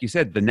suddenly, like you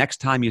said, the next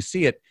time you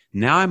see it,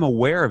 now I'm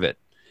aware of it.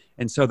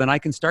 And so then I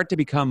can start to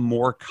become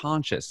more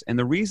conscious. And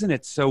the reason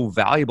it's so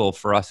valuable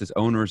for us as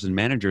owners and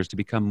managers to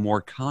become more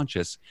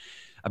conscious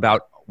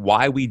about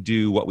why we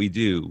do what we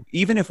do,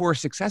 even if we're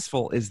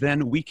successful, is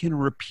then we can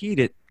repeat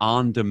it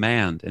on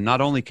demand. And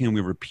not only can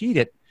we repeat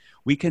it,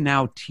 we can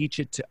now teach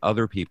it to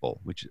other people,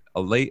 which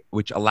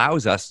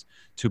allows us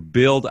to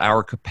build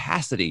our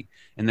capacity.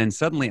 And then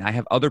suddenly I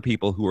have other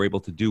people who are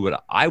able to do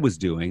what I was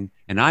doing,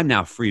 and I'm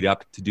now freed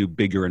up to do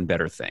bigger and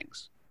better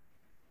things.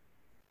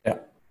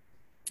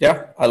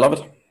 Yeah, I love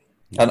it.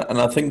 And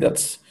I think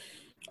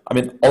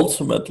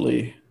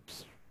ultimately,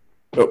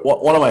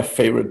 one of my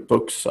favorite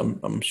books,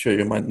 I'm sure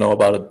you might know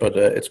about it, but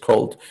it's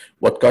called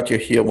What Got You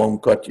Here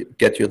Won't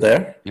Get You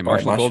There. Yeah,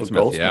 Marshall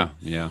Goldsmith.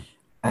 Yeah.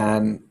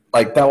 And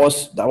like that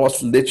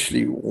was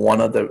literally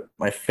one of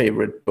my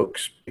favorite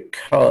books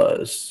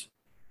because,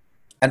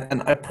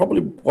 and I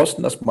probably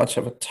wasn't as much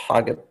of a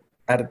target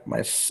at it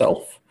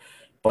myself,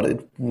 but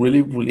it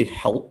really, really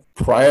helped.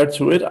 Prior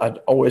to it, I'd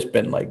always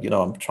been like,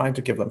 I'm trying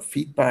to give them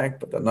feedback,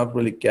 but they're not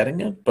really getting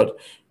it. But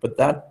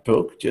that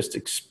book just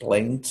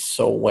explained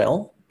so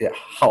well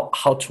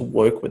how to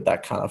work with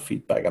that kind of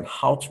feedback and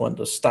how to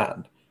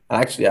understand.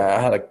 And actually, I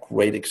had a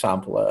great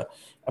example,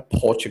 a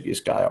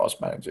Portuguese guy I was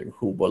managing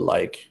who were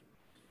like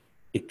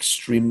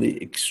extremely,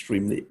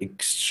 extremely,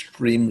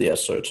 extremely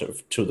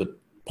assertive to the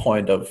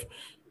point of,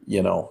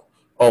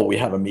 oh, we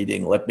have a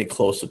meeting, let me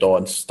close the door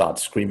and start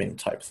screaming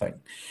type thing.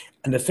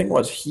 And the thing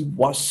was, he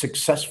was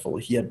successful.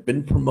 He had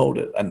been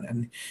promoted,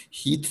 and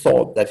he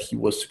thought that he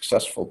was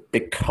successful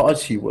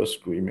because he was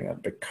screaming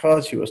and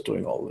because he was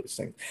doing all these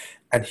things.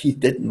 And he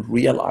didn't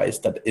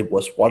realize that it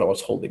was what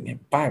was holding him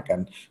back.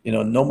 And,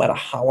 no matter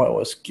how I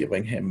was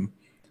giving him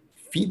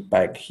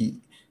feedback,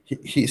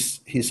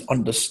 he's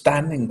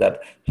understanding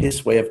that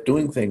his way of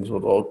doing things,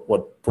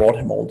 what brought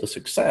him all the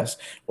success,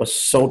 was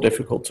so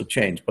difficult to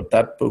change. But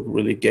that book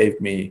really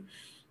gave me,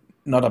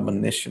 not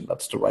admonition,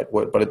 that's the right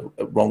word, but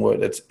wrong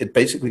word. It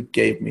basically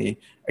gave me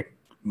a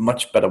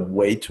much better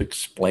way to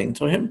explain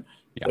to him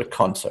the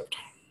concept.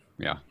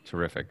 Yeah,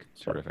 terrific.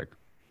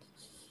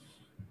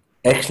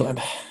 Excellent.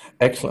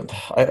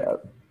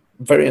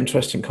 Very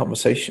interesting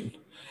conversation.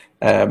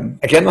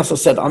 Again, as I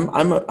said,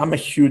 I'm a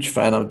huge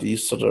fan of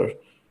these sort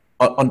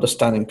of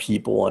understanding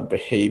people and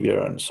behavior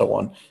and so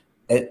on.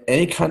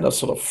 any kind of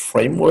sort of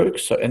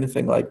frameworks or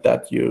anything like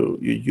that you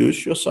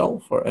use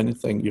yourself, or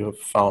anything you have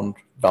found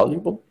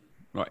valuable?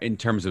 In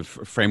terms of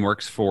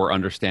frameworks for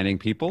understanding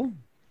people?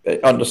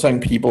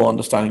 Understanding people,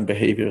 understanding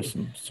behaviors,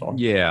 and so on.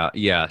 Yeah,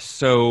 yeah.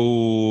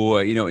 So,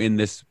 in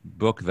this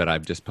book that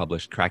I've just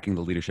published, Cracking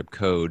the Leadership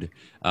Code,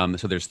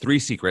 so there's 3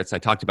 secrets. I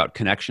talked about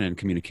connection and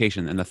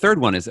communication, and the third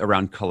one is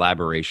around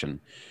collaboration.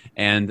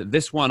 And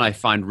this one I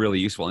find really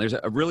useful. And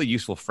there's a really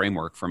useful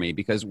framework for me,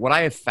 because what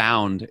I have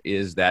found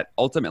is that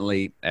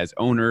ultimately, as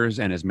owners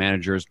and as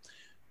managers,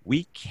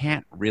 we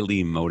can't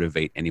really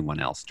motivate anyone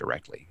else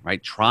directly,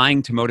 right?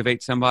 Trying to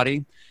motivate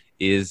somebody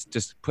is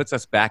just puts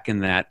us back in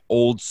that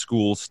old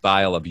school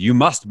style of you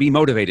must be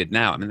motivated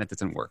now. I mean, that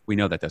doesn't work. We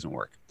know that doesn't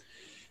work.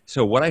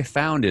 So what I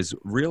found is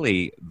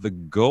really the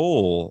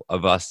goal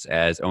of us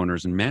as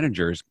owners and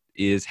managers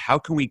is how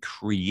can we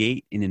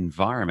create an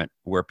environment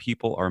where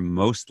people are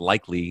most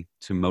likely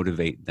to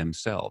motivate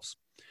themselves?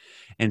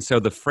 And so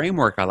the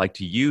framework I like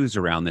to use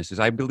around this is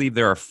I believe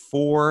there are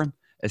 4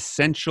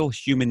 essential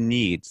human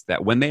needs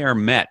that when they are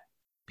met,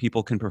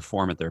 people can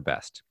perform at their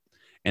best.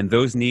 And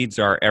those needs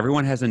are,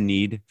 everyone has a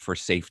need for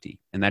safety,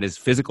 and that is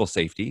physical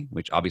safety,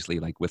 which obviously,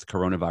 like with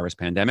coronavirus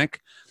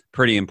pandemic,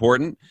 pretty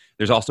important.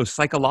 There's also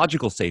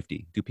psychological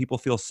safety. Do people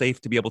feel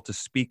safe to be able to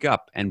speak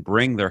up and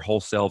bring their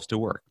whole selves to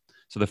work?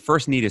 So the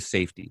first need is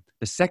safety.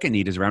 The second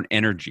need is around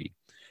energy,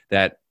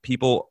 that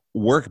people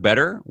work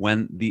better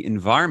when the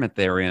environment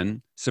they're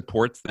in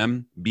supports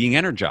them being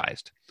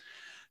energized.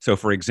 So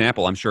for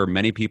example, I'm sure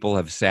many people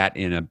have sat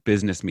in a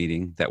business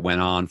meeting that went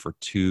on for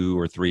 2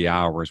 or 3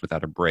 hours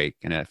without a break.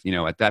 And if,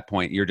 at that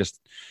point, you're just,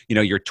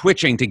 you're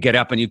twitching to get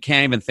up and you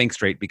can't even think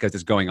straight because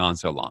it's going on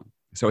so long.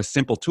 So a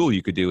simple tool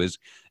you could do is,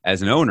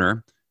 as an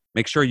owner,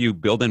 make sure you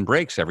build in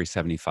breaks every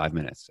 75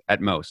 minutes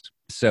at most.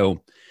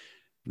 So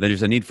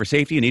there's a need for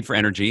safety, a need for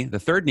energy. The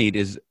third need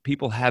is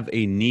people have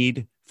a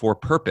need for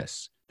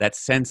purpose, that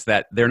sense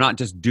that they're not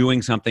just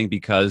doing something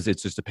because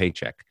it's just a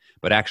paycheck,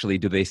 but actually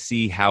do they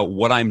see how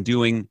what I'm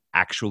doing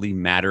actually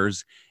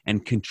matters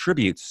and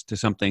contributes to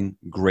something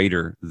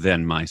greater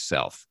than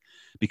myself?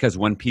 Because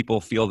when people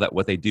feel that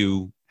what they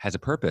do has a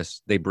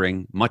purpose, they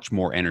bring much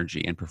more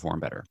energy and perform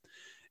better.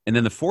 And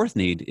then the fourth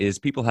need is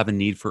people have a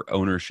need for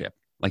ownership.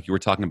 Like you were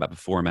talking about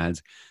before,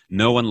 Mads,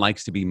 no one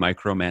likes to be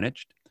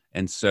micromanaged.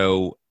 And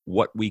so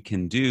what we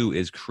can do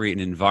is create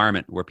an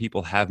environment where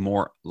people have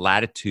more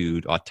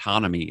latitude,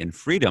 autonomy, and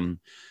freedom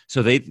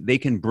so they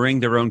can bring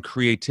their own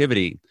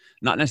creativity.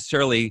 Not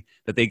necessarily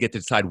that they get to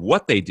decide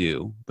what they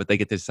do, but they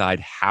get to decide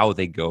how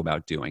they go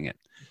about doing it.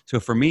 So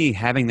for me,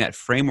 having that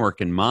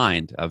framework in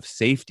mind of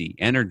safety,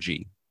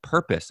 energy,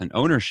 purpose, and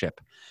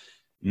ownership,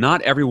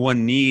 not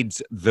everyone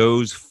needs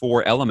those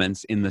 4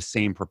 elements in the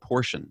same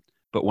proportion.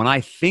 But when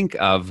I think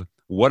of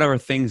what are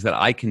things that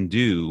I can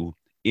do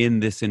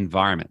in this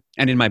environment,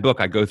 and in my book,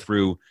 I go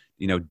through,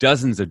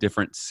 dozens of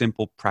different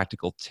simple,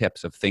 practical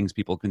tips of things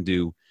people can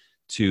do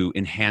to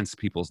enhance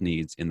people's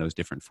needs in those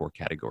different 4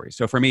 categories.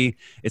 So for me,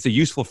 it's a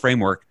useful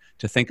framework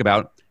to think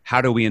about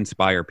how do we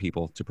inspire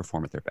people to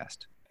perform at their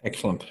best.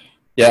 Excellent.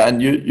 Yeah,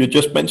 and you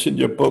just mentioned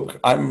your book.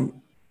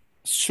 I'm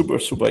super,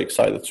 super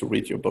excited to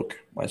read your book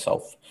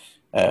myself.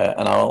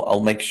 And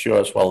I'll make sure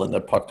as well in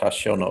the podcast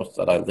show notes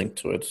that I link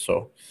to it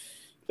so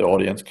the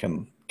audience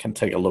can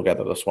take a look at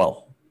it as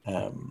well.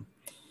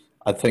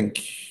 I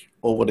think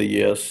over the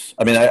years,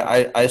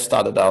 I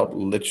started out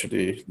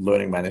literally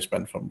learning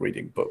management from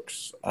reading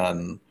books,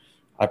 and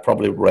I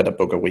probably read a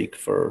book a week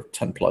for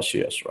 10 plus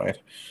years, right?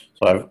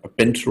 So I've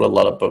been through a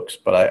lot of books,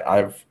 but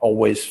I've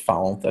always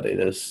found that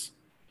it's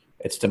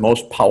the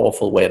most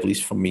powerful way, at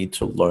least for me,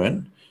 to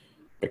learn,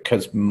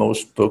 because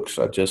most books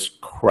are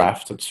just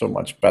crafted so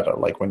much better.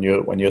 Like when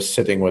you're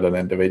sitting with an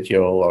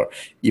individual, or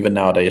even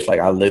nowadays, like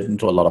I listen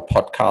to a lot of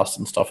podcasts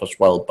and stuff as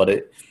well, but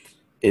it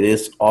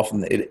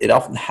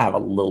often have a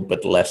little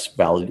bit less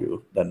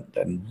value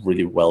than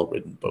really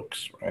well-written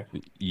books, right?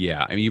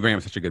 Yeah, you bring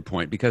up such a good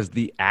point, because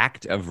the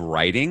act of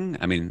writing,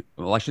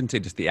 I shouldn't say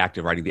just the act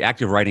of writing. The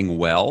act of writing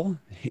well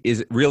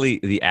is really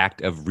the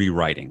act of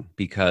rewriting,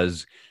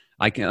 because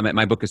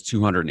my book is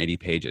 280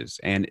 pages,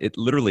 and it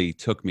literally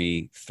took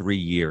me 3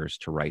 years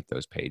to write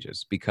those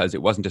pages, because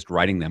it wasn't just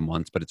writing them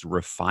once, but it's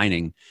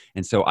refining.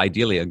 And so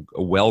ideally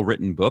a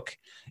well-written book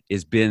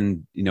has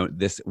been,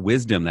 this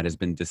wisdom that has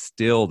been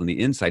distilled and the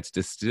insights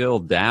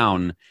distilled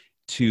down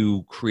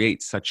to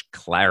create such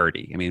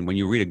clarity. When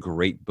you read a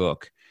great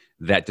book,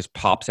 that just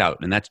pops out,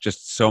 and that's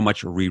just so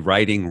much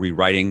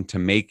rewriting to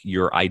make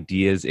your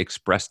ideas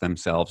express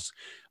themselves,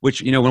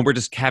 which, when we're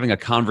just having a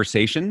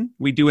conversation,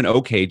 we do an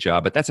okay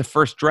job, but that's a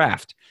first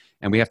draft,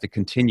 and we have to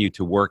continue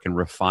to work and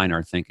refine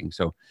our thinking.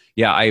 So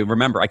yeah, I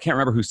can't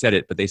remember who said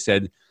it, but they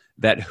said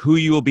that who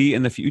you will be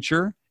in the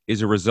future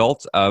is a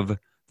result of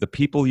the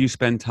people you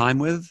spend time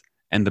with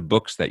and the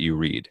books that you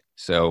read.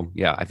 So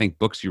yeah, I think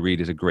books you read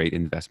is a great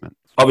investment.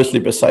 Obviously,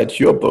 besides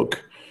your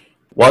book,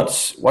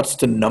 what's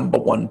the number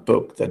one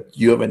book that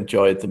you have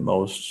enjoyed the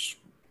most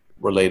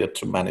related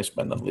to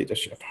management and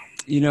leadership?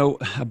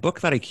 A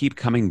book that I keep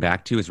coming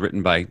back to is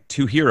written by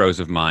two heroes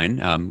of mine,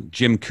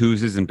 Jim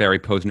Kouzes and Barry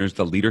Posner's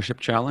The Leadership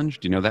Challenge.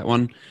 Do you know that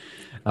one?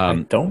 I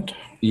don't.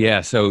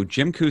 Yeah, so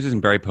Jim Kouzes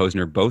and Barry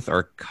Posner both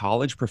are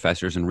college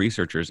professors and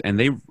researchers, and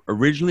they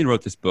originally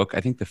wrote this book.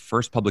 I think the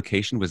first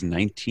publication was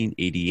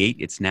 1988.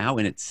 It's now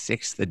in its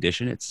 6th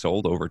edition. It's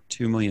sold over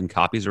 2 million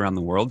copies around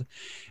the world.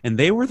 And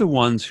they were the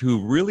ones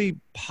who really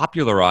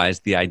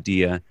popularized the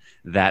idea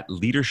that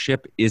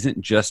leadership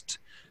isn't just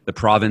the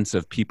province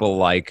of people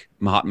like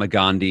Mahatma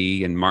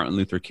Gandhi and Martin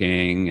Luther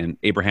King and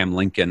Abraham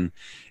Lincoln,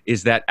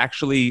 is that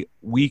actually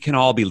we can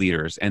all be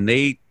leaders. And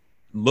they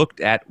looked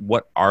at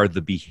what are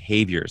the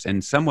behaviors. And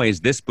in some ways,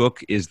 this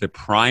book is the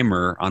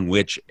primer on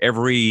which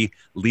every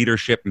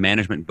leadership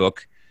management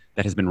book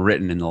that has been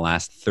written in the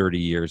last 30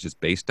 years is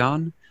based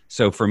on.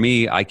 So for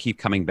me, I keep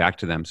coming back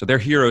to them. So they're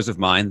heroes of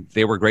mine.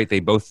 They were great. They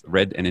both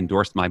read and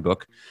endorsed my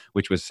book,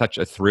 which was such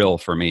a thrill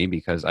for me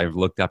because I've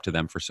looked up to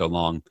them for so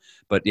long.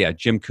 But yeah,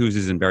 Jim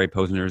Kouzes and Barry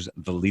Posner's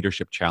The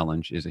Leadership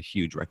Challenge is a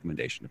huge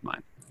recommendation of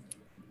mine.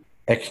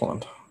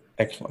 Excellent.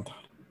 Excellent.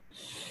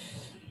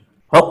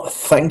 Well,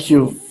 thank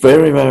you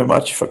very, very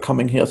much for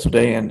coming here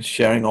today and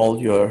sharing all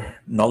your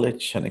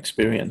knowledge and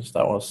experience.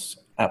 That was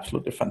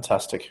absolutely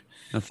fantastic.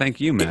 Well,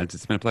 thank you, Mads.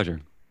 It's been a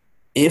pleasure.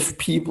 If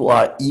people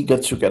are eager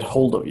to get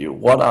hold of you,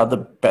 what are the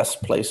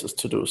best places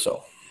to do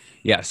so?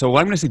 Yeah, so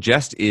what I'm going to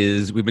suggest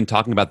is we've been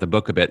talking about the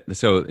book a bit,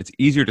 so it's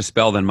easier to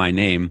spell than my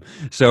name.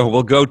 So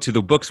we'll go to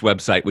the book's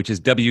website, which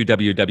is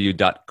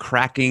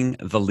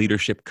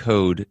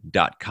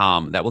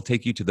www.crackingtheleadershipcode.com. That will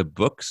take you to the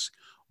book's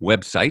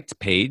website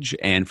page,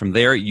 and from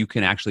there you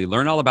can actually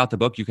learn all about the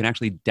book. You can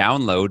actually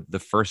download the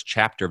first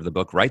chapter of the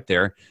book right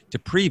there to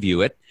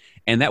preview it,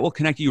 and that will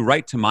connect you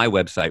right to my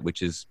website,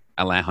 which is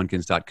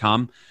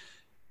alainhunkins.com.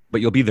 But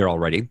you'll be there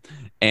already.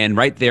 And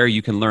right there,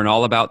 you can learn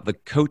all about the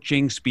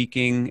coaching,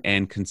 speaking,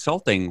 and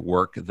consulting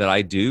work that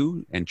I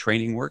do and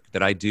training work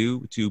that I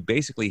do to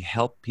basically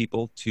help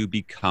people to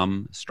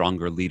become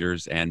stronger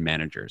leaders and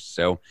managers.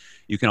 So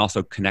you can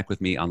also connect with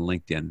me on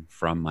LinkedIn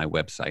from my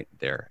website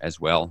there as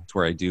well. It's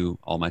where I do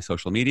all my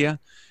social media.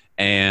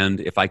 And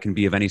if I can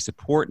be of any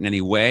support in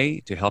any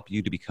way to help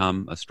you to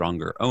become a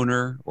stronger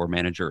owner or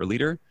manager or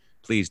leader,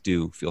 please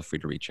do feel free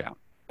to reach out.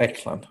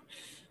 Excellent.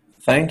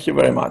 Thank you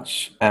very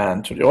much.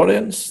 And to the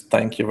audience,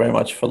 thank you very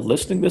much for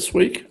listening this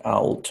week.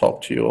 I'll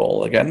talk to you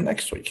all again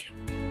next week.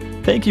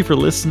 Thank you for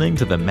listening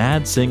to the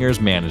Mad Singers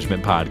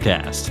Management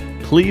Podcast.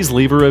 Please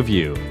leave a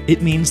review.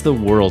 It means the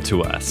world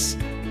to us.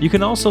 You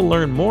can also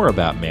learn more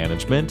about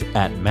management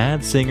at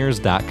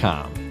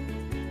madsingers.com.